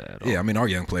worried about that at all. yeah, I mean our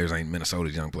young players ain't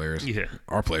Minnesota's young players. Yeah.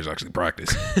 Our players actually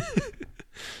practice.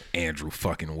 Andrew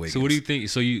fucking Wiggins. So what do you think?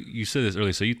 So you said this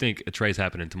earlier. So you think a trade's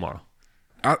happening tomorrow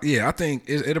I think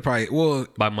it'll probably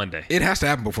by Monday? it has to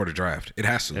happen before the draft. It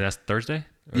has to. And that's Thursday.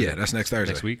 Yeah, that's next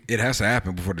Thursday. Next week? It has to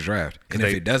happen before the draft. And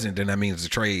if it doesn't, then that means the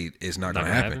trade is not going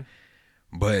to happen.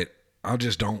 But I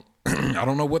just don't I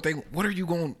don't know what are you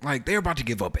going like they're about to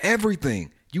give up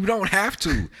everything. You don't have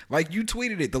to. Like you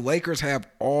tweeted it, the Lakers have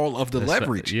all of the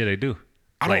leverage. Yeah, they do.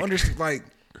 I don't understand like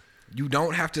you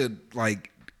don't have to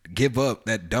like give up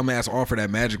that dumbass offer that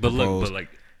Magic But proposed. look, but like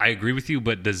I agree with you,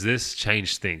 but does this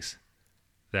change things?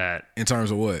 That in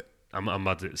terms of what? I'm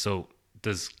about to. So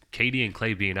does KD and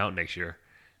Klay being out next year,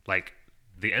 like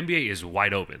the NBA is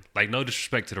wide open. Like no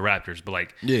disrespect to the Raptors, but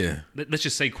like let's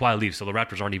just say Kawhi leaves, so the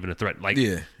Raptors aren't even a threat. Like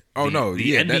the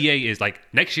NBA is like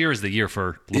next year is the year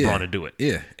for LeBron to do it.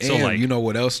 Yeah, So and like you know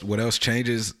what else? What else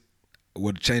changes?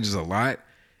 What changes a lot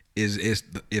is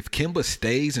if Kemba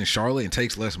stays in Charlotte and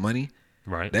takes less money,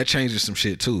 right? that changes some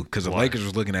shit too. Because the Lakers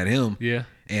was looking at him,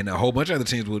 and a whole bunch of other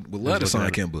teams would love to sign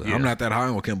Kemba. I'm not that high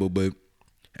on Kemba, but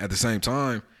at the same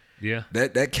time,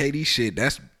 that KD shit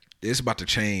it's about to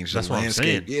change. That's the what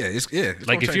landscape. I'm saying. It's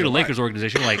like if you're the Lakers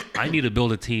organization, like I need to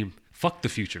build a team. Fuck the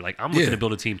future. Like I'm looking to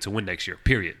build a team to win next year.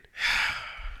 Period.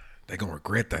 They're gonna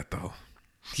regret that though.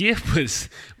 Yeah, but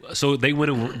so they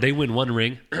win one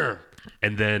ring,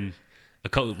 and then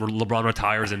LeBron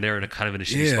retires, and they're in a kind of in a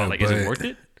shitty spot. Like, is it worth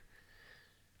it?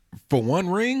 For one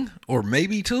ring or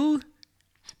maybe two?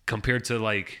 Compared to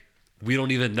like we don't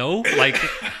even know. Like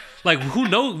who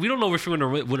knows? We don't know if we're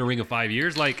going to win a ring in 5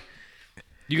 years. Like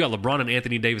you got LeBron and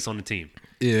Anthony Davis on the team.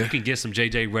 Yeah, you can get some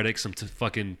JJ Redick, some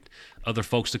fucking other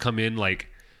folks to come in. Like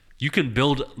you can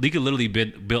literally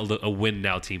build a win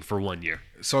now team for 1 year.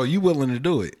 So you willing to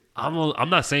do it? I'm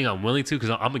not saying I'm willing to because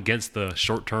I'm against the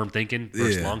short term thinking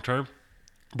versus long term.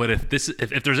 But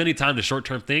if there's any time to short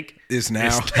term think, it's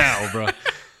now. It's now, bro.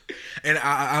 And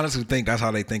I honestly think that's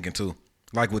how they thinking too.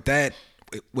 Like with that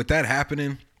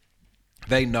happening,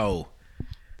 they know.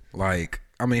 Like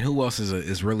I mean, who else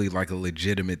is really like a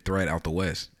legitimate threat out the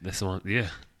West? That's the one. Yeah,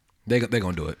 they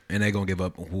gonna do it, and they gonna give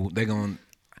up.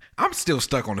 I'm still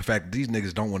stuck on the fact that these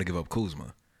niggas don't want to give up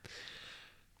Kuzma.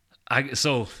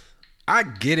 I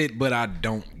get it, but I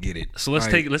don't get it. So let's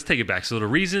take it back. So the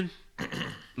reason,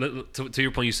 to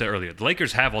your point, you said earlier, the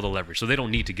Lakers have all the leverage, so they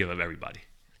don't need to give up everybody.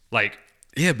 Like,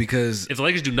 yeah, because if the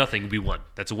Lakers do nothing, we won.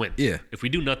 That's a win. Yeah. If we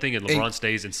do nothing and LeBron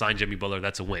stays and sign Jimmy Butler,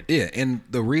 that's a win. Yeah, and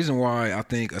the reason why I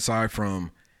think, aside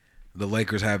from the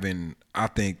Lakers having, I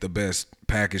think, the best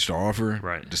package to offer,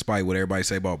 right, despite what everybody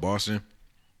say about Boston,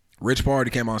 Rich Paul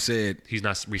came out and said he's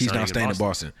not staying in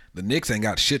Boston. The Knicks ain't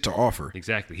got shit to offer.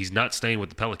 Exactly. He's not staying with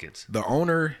the Pelicans. The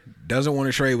owner doesn't want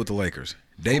to trade with the Lakers.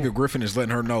 David Griffin is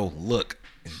letting her know, look,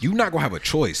 you're not going to have a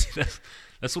choice.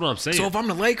 That's what I'm saying. So if I'm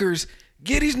the Lakers,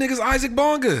 get these niggas Isaac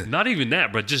Bonga. Not even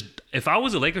that, but just if I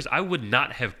was the Lakers, I would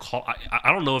not have called.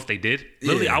 I don't know if they did.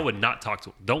 Literally, I would not talk to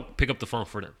them. Don't pick up the phone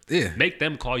for them. Yeah. Make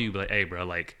them call you, be like, hey, bro,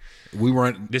 like, we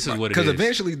weren't. This is what it is. Because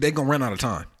eventually they're going to run out of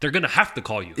time. They're going to have to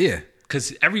call you. Yeah.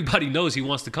 Because everybody knows he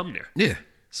wants to come there. Yeah.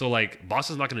 So, like,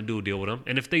 Boston's not going to do a deal with him.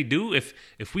 And if they do, if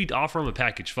we offer him a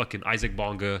package, fucking Isaac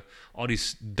Bonga, all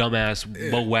these dumbass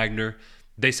Mo Wagner,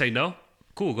 they say no,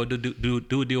 cool. Go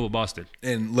do a deal with Boston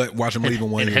and watch him leave in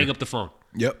 1 and year. hang up the phone.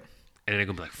 Yep. And they're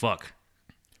gonna be like, "Fuck."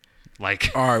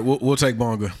 Like, all right, we'll take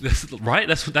Bonga. Right?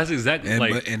 That's exactly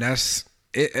and that's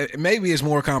it. Maybe it's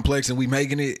more complex than we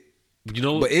making it. You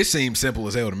know, but it seems simple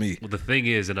as hell to me. Well, the thing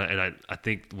is, and I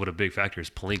think what a big factor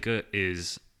is, Pelinka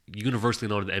is universally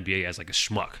known in the NBA as like a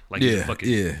schmuck. Like he's a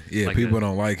fucking, like people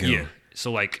don't like him. Yeah.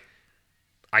 So like,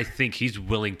 I think he's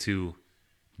willing to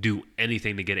do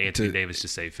anything to get Anthony Davis to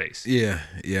save face. Yeah.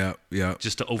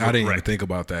 Just to overcorrect. I didn't even think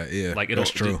about that. Yeah, like that's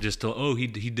true. Just to he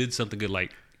did something good.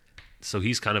 Like, so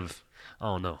he's kind of, I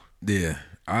don't know. Yeah,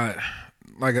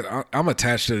 I'm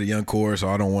attached to the young core, so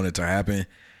I don't want it to happen.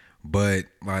 But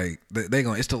like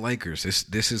it's the Lakers.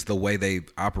 This is the way they've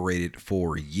operated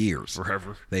for years.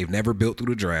 Forever. They've never built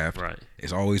through the draft. Right.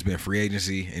 It's always been free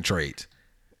agency and trades.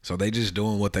 So they just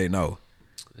doing what they know.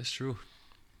 That's true.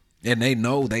 And they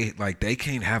know they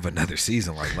can't have another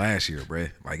season like last year, bruh.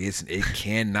 Like it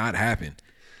cannot happen.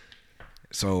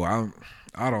 So I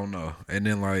don't know. And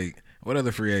then like what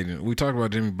other free agent? We talked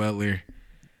about Jimmy Butler.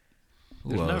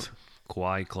 Who else?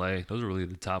 Kawhi, Clay. Those are really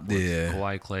the top ones. Yeah.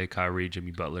 Kawhi, Clay, Kyrie,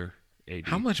 Jimmy Butler, AD.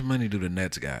 How much money do the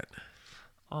Nets got?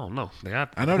 I don't know. They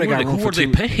got room for two.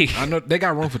 Paying? I know they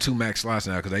got room for 2 max slots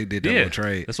now because they did that little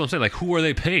trade. That's what I'm saying. Like, who are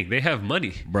they paying? They have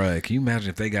money. Bruh, can you imagine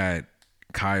if they got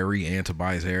Kyrie and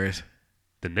Tobias Harris?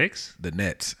 The Knicks? The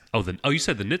Nets. You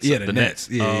said the Nets? Yeah, the Nets.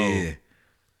 Yeah.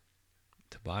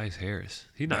 Tobias Harris.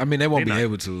 They won't be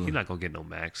able to. He's not gonna get no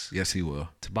max. Yes, he will.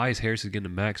 Tobias Harris is getting the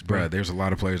max, bro. Bruh, there's a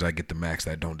lot of players that get the max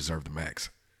that don't deserve the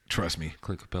max. Trust me.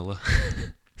 Clint Capella,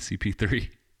 CP3.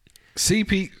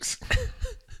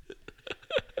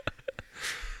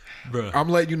 Bruh. I'm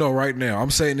letting you know right now. I'm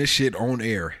saying this shit on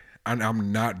air.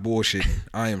 I'm not bullshitting.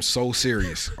 I am so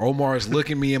serious. Omar is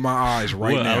looking me in my eyes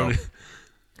right now.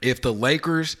 If the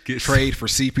Lakers trade for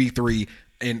CP3,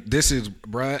 and this is,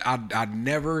 bruh, I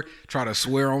never try to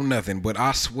swear on nothing, but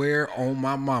I swear on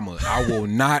my mama, I will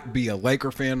not be a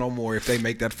Laker fan no more if they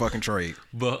make that fucking trade.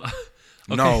 But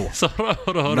okay, no, so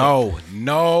hold on.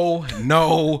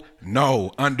 No.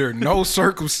 Under no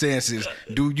circumstances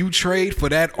do you trade for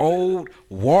that old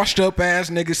washed up ass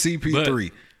nigga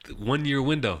CP3. But 1 year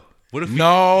window. What if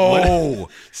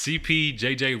CP,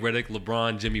 JJ Redick,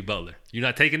 LeBron, Jimmy Butler? You're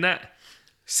not taking that?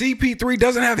 CP3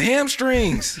 doesn't have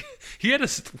hamstrings.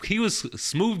 He was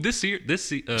smooth this year.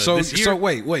 So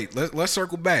wait. Let's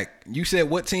circle back. You said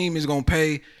what team is gonna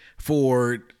pay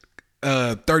for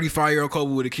 35-year-old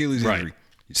Kobe with Achilles injury? Right.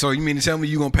 So you mean to tell me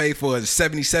you're gonna pay for a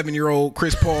 77-year-old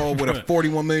Chris Paul with a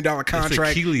 $41 million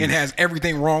contract and has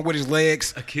everything wrong with his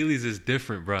legs? Achilles is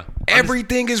different, bro.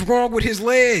 Everything is wrong with his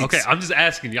legs. Okay, I'm just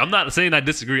asking you. I'm not saying I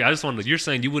disagree. I just wanted. You're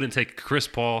saying you wouldn't take Chris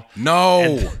Paul?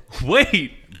 No.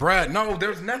 Wait, bruh. No,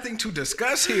 there's nothing to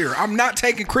discuss here. I'm not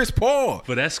taking Chris Paul.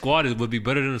 But that squad would be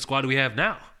better than the squad we have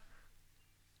now.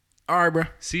 All right, bro.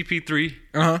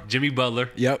 CP3. Jimmy Butler.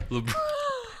 Yep. LeBron.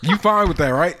 You fine with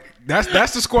that, right?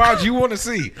 That's the squad you want to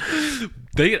see.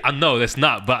 No, that's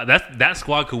not. But that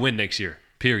squad could win next year.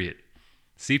 Period.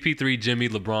 CP3, Jimmy,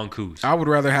 LeBron, Kuz. I would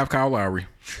rather have Kyle Lowry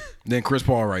than Chris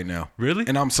Paul right now. Really?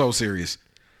 And I'm so serious.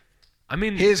 I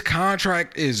mean, his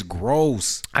contract is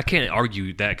gross. I can't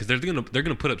argue that because they're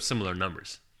gonna put up similar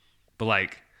numbers. But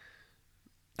like,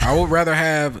 I would rather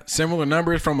have similar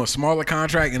numbers from a smaller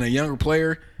contract and a younger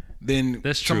player than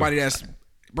somebody that's.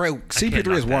 Bro,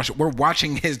 CP3 is watching. We're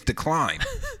watching his decline.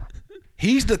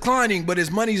 He's declining, but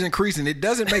his money's increasing. It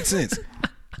doesn't make sense.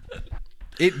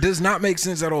 It does not make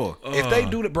sense at all. If they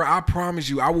do that, bro, I promise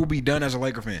you, I will be done as a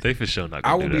Laker fan. They for sure not.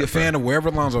 I will be a fan of wherever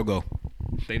Lonzo go.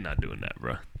 They not doing that,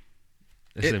 bro.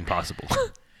 It's impossible.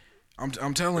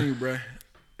 I'm telling you, bro.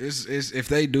 It's if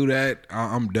they do that,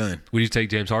 I'm done. Would you take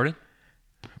James Harden?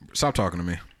 Stop talking to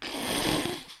me.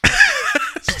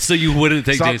 So you wouldn't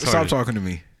take James Harden? Stop talking to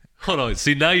me. Hold on.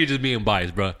 See, now you're just being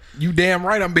biased, bro. You damn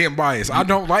right I'm being biased. I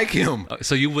don't like him.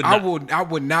 So you would not. I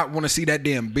would not want to see that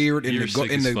damn beard in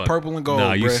the purple and gold.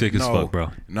 Nah, you're sick as fuck,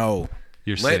 bro. No.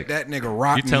 You're Let sick. that nigga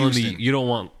rock. You're telling me you don't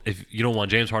want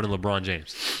James Harden and LeBron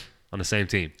James on the same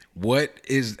team.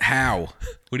 How?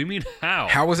 What do you mean how?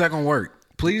 How is that gonna work?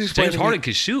 Please explain. James Harden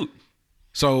can shoot.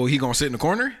 So he gonna sit in the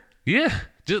corner? Yeah.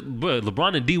 But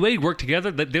LeBron and D Wade work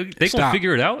together. They gonna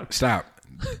figure it out. Stop.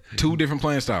 Two different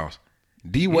playing styles.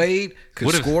 D Wade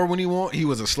could score when he wants. He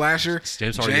was a slasher.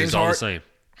 James Harden is all the same.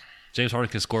 James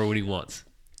Harden can score when he wants.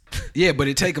 Yeah, but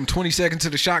it take him 20 seconds to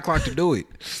the shot clock to do it.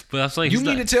 But I'm saying you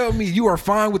need to tell me you are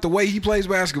fine with the way he plays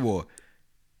basketball.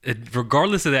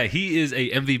 Regardless of that, he is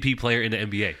a MVP player in the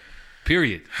NBA.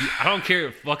 Period. I don't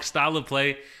care. Fuck style of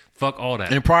play. Fuck all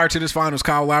that. And prior to this finals,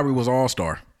 Kyle Lowry was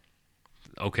All-Star.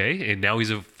 Okay, and now he's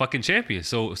a fucking champion.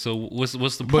 So what's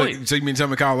the But point? so you mean tell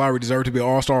me Kyle Lowry deserved to be an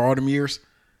All-Star all them years?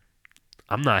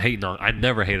 I'm not hating on. I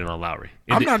never hated on Lowry.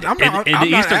 In I'm the not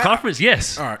Eastern at- Conference,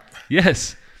 yes. All right.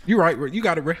 Yes. You're right, bro. You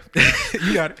got it, bro.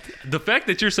 You got it. The fact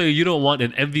that you're saying you don't want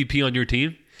an MVP on your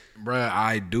team, Bruh,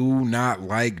 I do not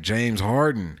like James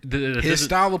Harden. That His doesn't-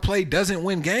 style of play doesn't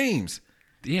win games.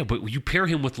 yeah, but you pair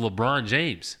him with LeBron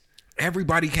James.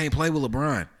 Everybody can't play with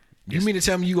LeBron. You mean to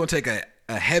tell me you're going to take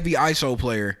a heavy ISO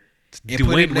player and put him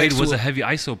Dwayne Wade next was to a heavy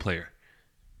ISO player.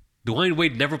 Dwayne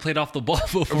Wade never played off the ball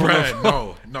before.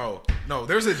 Bruh, no.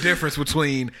 There's a difference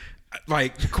between,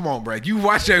 like, come on, Brad. You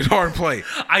watch James Harden play.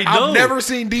 I know. I've never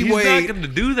seen D He's Wade. not going to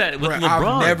do that with Bruh,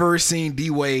 LeBron. I've never seen D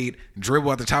Wade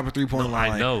dribble at the top of 3-point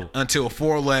line I know. until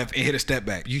 4 left and hit a step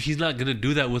back. He's not going to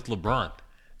do that with LeBron.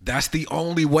 That's the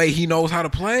only way he knows how to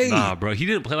play. Nah, bro. He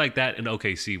didn't play like that in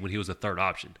OKC when he was a third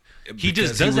option. He Because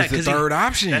just does he that was the because third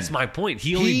option. That's my point.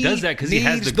 He only does that because he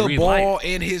has needs the green ball light.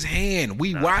 in his hand.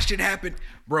 We watched it happen,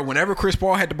 bro. Whenever Chris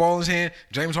Paul had the ball in his hand,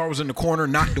 James Harden was in the corner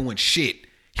not doing shit.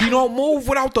 He don't move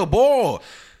without the ball.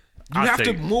 You have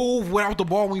to move without the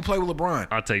ball when you play with LeBron.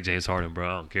 I'll take James Harden, bro.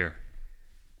 I don't care.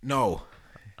 No,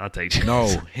 I'll take James. no.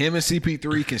 Him and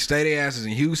CP3 can stay their asses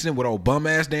in Houston with old bum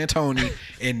ass D'Antoni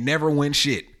and never win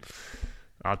shit.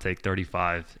 I'll take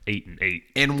 35, 8 and 8.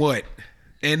 And what?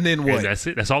 And then what? And that's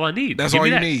it. That's all I need. That's Give all me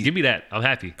you that. need. Give me that. I'm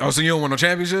happy. Oh, so you don't want no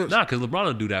championships? Nah, because LeBron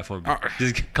will do that for me.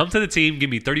 Just come to the team. Give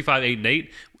me 35, 8 and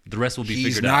 8. The rest will be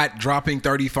He's figured out. not dropping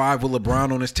 35 with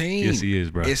LeBron on his team. Yes, he is,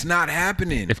 bro. It's not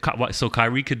happening. So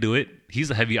Kyrie could do it.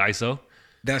 He's a heavy ISO.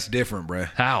 That's different, bruh.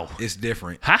 How? It's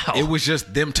different. How? It was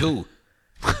just them two.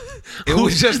 It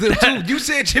was just them two. You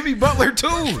said Jimmy Butler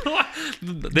too.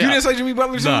 You didn't say Jimmy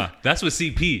Butler too? Nah, that's with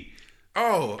CP.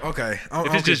 Oh, okay.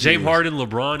 If it's just James Harden,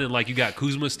 LeBron, and like you got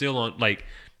Kuzma still on, like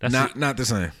that's not the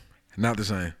same. Not the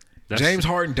same. That's- James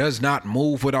Harden does not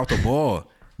move without the ball.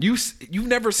 You've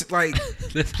never like.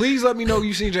 Please let me know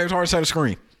you've seen James Harden set a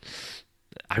screen.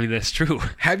 I mean, that's true.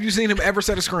 Have you seen him ever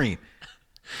set a screen?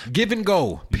 Give and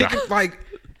go. Pick Nah. it, like,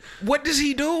 what does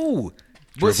he do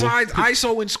besides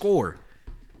ISO and score?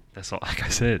 That's all. Like I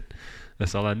said,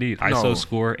 that's all I need. No. ISO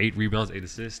score, 8 rebounds, 8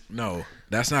 assists. No,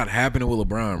 that's not happening with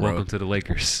LeBron, bro. Welcome to the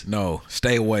Lakers. No,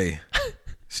 stay away.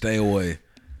 Stay away.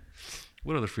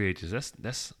 What other free agents?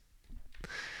 That's.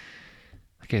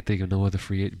 I can't think of no other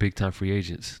big time free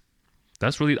agents.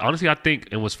 That's really honestly, I think.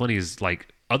 And what's funny is like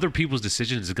other people's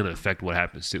decisions is going to affect what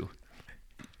happens too.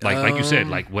 Like you said,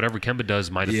 like whatever Kemba does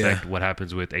might affect what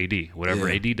happens with AD. Whatever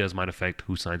AD does might affect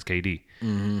who signs KD.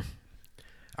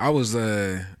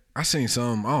 I seen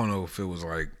some, I don't know if it was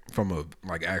like from a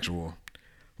like actual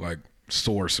like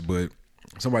source, but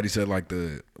somebody said like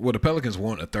the Pelicans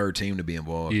want a third team to be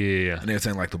involved. Yeah. And they're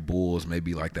saying like the Bulls may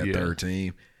be like that third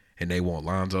team and they want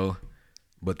Lonzo,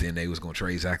 but then they was going to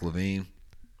trade Zach LaVine.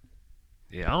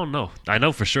 Yeah, I don't know. I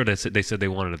know for sure that they said they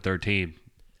wanted a third team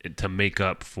to make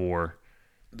up for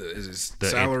Is it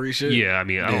salary shit? Yeah, I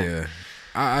mean,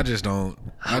 I just don't.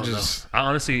 I don't know. I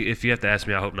honestly, if you have to ask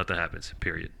me, I hope nothing happens.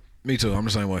 Period. Me too. I'm the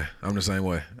same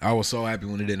way. I was so happy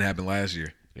when it didn't happen last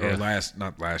year. Yeah. Or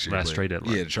not last year. Last but trade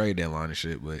deadline. Yeah, the trade deadline and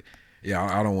shit. But yeah,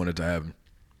 I don't want it to happen.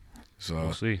 So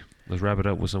We'll see. Let's wrap it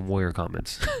up with some Warrior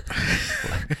comments.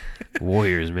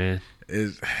 Warriors, man.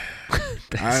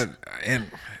 and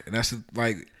that's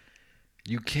like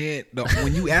you can't.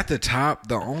 When you at the top,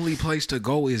 the only place to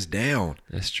go is down.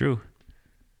 That's true.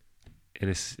 And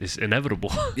it's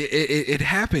inevitable. It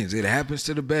happens. It happens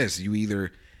to the best.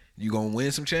 You gonna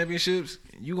win some championships,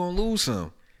 you gonna lose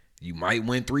some. You might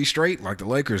win 3 straight like the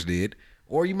Lakers did,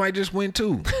 or you might just win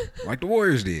 2 like the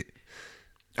Warriors did.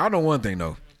 I know one thing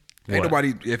though. Ain't What?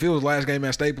 nobody. If it was last game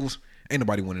at Staples, ain't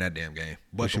nobody winning that damn game.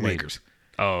 But What the you mean? Lakers.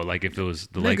 Oh, like if it was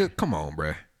the Nigga, Lakers. come on,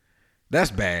 bruh. That's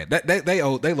bad. They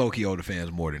low key owe the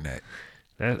fans more than that.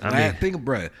 Think,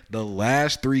 bruh, the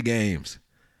last 3 games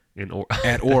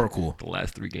at Oracle, the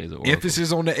last 3 games at Oracle.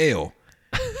 emphasis on the L,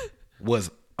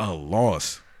 was a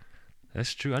loss.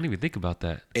 That's true. I didn't even think about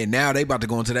that. And now they about to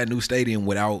go into that new stadium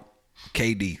without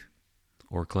KD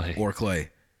Or Clay.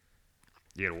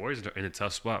 Yeah, the Warriors are in a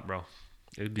tough spot, bro.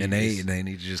 It'd be and they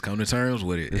need to just come to terms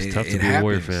with it. It's tough to it be a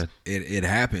Warrior happens. fan. It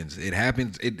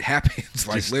happens. It happens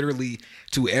like Just- literally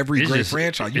to every It's great just-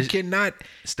 franchise. You cannot.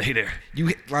 stay there.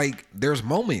 There's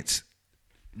moments.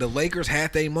 The Lakers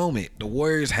had their moment. The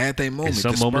Warriors had their moment. And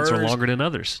some The moments are Spurs- longer than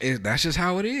others. That's just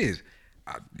how it is.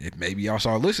 Maybe y'all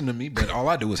started listening to me, but all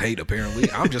I do is hate. Apparently,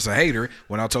 I'm just a hater.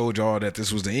 When I told y'all that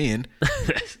this was the end,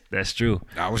 That's true.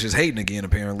 I was just hating again.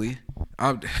 Apparently,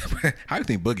 how do you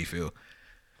think Boogie feel?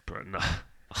 Bro, nah.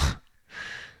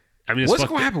 I mean, it's What's fucked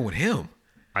going to up. happen with him?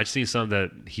 I've seen some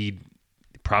that he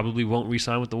probably won't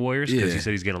re-sign with the Warriors because Yeah. he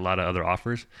said he's getting a lot of other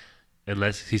offers.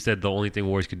 Unless he said the only thing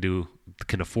Warriors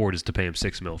can afford is to pay him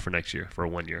 $6 million for next year for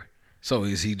 1 year. So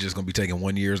is he just gonna be taking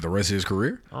 1 year as the rest of his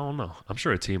career? I don't know. I'm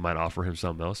sure a team might offer him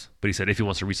something else. But he said if he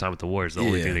wants to re-sign with the Warriors, the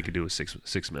only Yeah. thing they could do is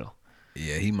 $6 million.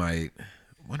 Yeah, he might.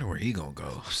 Wonder where he gonna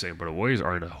go. I'm saying, but the Warriors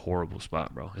are in a horrible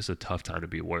spot, bro. It's a tough time to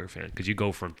be a Warrior fan because you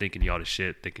go from thinking y'all the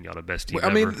shit, thinking y'all the best team I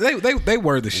mean, ever. they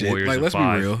were the shit. Warriors Like, in let's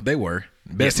 5. be real, they were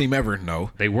best team ever. No,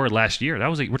 They were last year.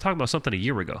 We're talking about something a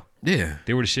year ago. yeah,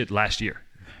 They were the shit last year.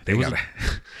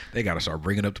 they gotta start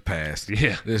bringing up the past.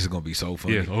 Yeah. This is gonna be so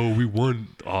funny. Yeah. Oh, we won.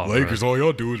 Oh, Lakers, all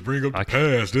y'all do is bring up the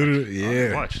past.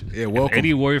 Yeah, Watch. yeah. If Welcome.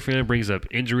 any Warrior fan brings up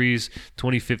injuries,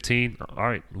 2015. All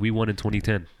right, we won in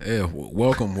 2010. Yeah,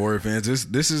 welcome, Warrior fans.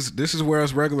 This is where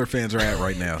us regular fans are at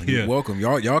right now. Yeah. Welcome,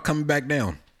 y'all coming back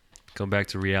down. Come back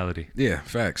to reality. Yeah,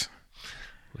 facts.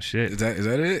 Well, shit. Is that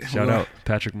it? Shout out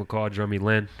Patrick McCaw, Jeremy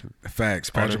Lin. Facts.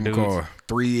 All Patrick them McCaw,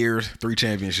 3 years, 3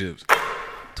 championships.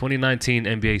 2019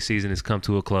 NBA season has come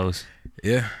to a close.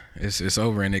 Yeah, it's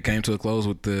over, and it came to a close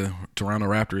with the Toronto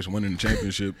Raptors winning the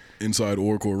championship inside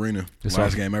Oracle Arena. It's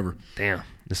Last our- game ever. Damn.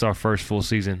 This is our first full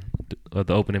season of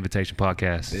the Open Invitation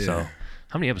podcast. Yeah. So,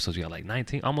 how many episodes you got? Like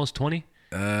 19? Almost 20?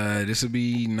 This would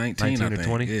be 19, 19 I or think.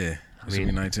 20? Yeah, this would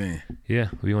be 19. Yeah.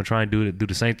 We're going to try and do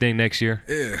the same thing next year.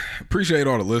 Yeah, appreciate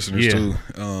all the listeners Yeah.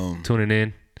 too. Tuning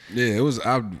in. Yeah, it was.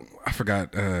 I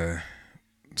forgot.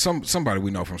 Somebody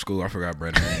we know from school. I forgot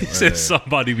Brendan. He said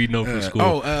somebody we know from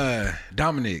school.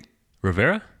 Dominic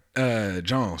Rivera?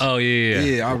 Jones. Oh, yeah.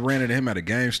 Yeah, I ran into him at a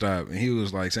GameStop, and he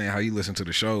was like saying how he listened to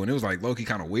the show, and it was like low key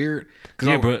kind of weird. Cause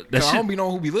Yeah, I, bro, that cause I shit- don't be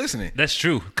knowing who be listening. That's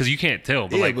true because you can't tell.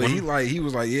 But Yeah, like, but when- he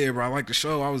was like, yeah, bro, I like the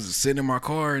show. I was sitting in my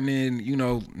car, and then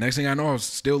next thing I know, I was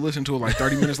still listening to it. Like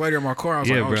 30 minutes later in my car, I was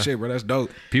Yeah, like, oh bro. shit, bro, that's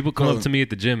dope. people come up to me at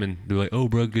the gym and they're like, "Oh,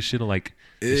 bro, good shit." I'm like,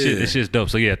 Yeah. this shit's dope.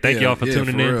 So yeah, thank y'all for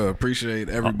tuning in Real. Appreciate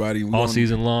everybody. all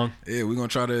season long. Yeah, we're gonna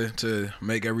try to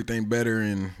make everything better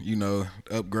and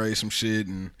upgrade some shit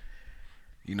and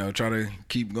try to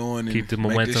keep going and Keep the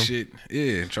make momentum. this shit.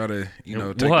 Yeah, try to take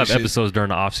We'll this have shit. episodes during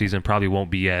the off season. Probably won't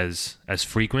be as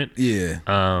frequent.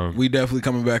 Yeah, we definitely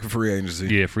coming back for free agency.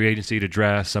 Yeah, free agency, the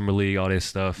draft, summer league, all this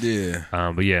stuff. Yeah.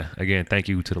 But yeah, again, thank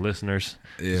you to the listeners.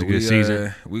 Yeah, It's a good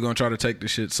season. We're gonna try to take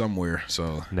this shit somewhere.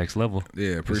 So Next level.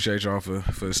 yeah, appreciate y'all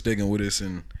for sticking with us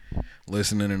and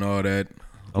listening and all that.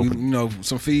 Open.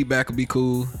 Some feedback would be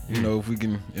cool. If we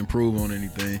can improve on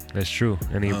anything. That's true.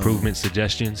 Any improvement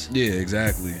suggestions? Yeah,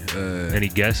 exactly. Any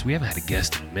guests? We haven't had a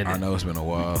guest in a minute. I know it's been a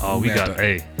while. Oh, we may have got. to-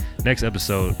 Hey, next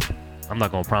episode. I'm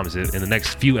not gonna promise it. In the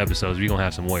next few episodes, we're gonna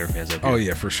have some Warrior fans up here. Oh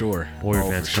yeah, for sure. Warrior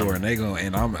for fans sure. coming. And they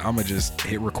and I'm gonna just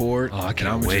hit record. Oh, I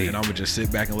can't and wait. And I'm gonna just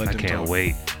sit back and let I them can't talk.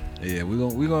 wait. Yeah, we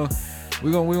gonna you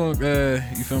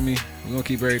feel me? We're gonna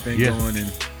keep everything Yeah. going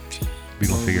and We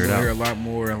gonna figure it hear a out. lot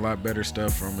more and a lot better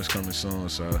stuff from us coming soon.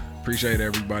 So appreciate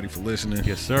everybody for listening.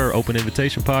 Yes, sir. Open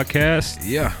Invitation Podcast.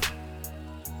 Yeah.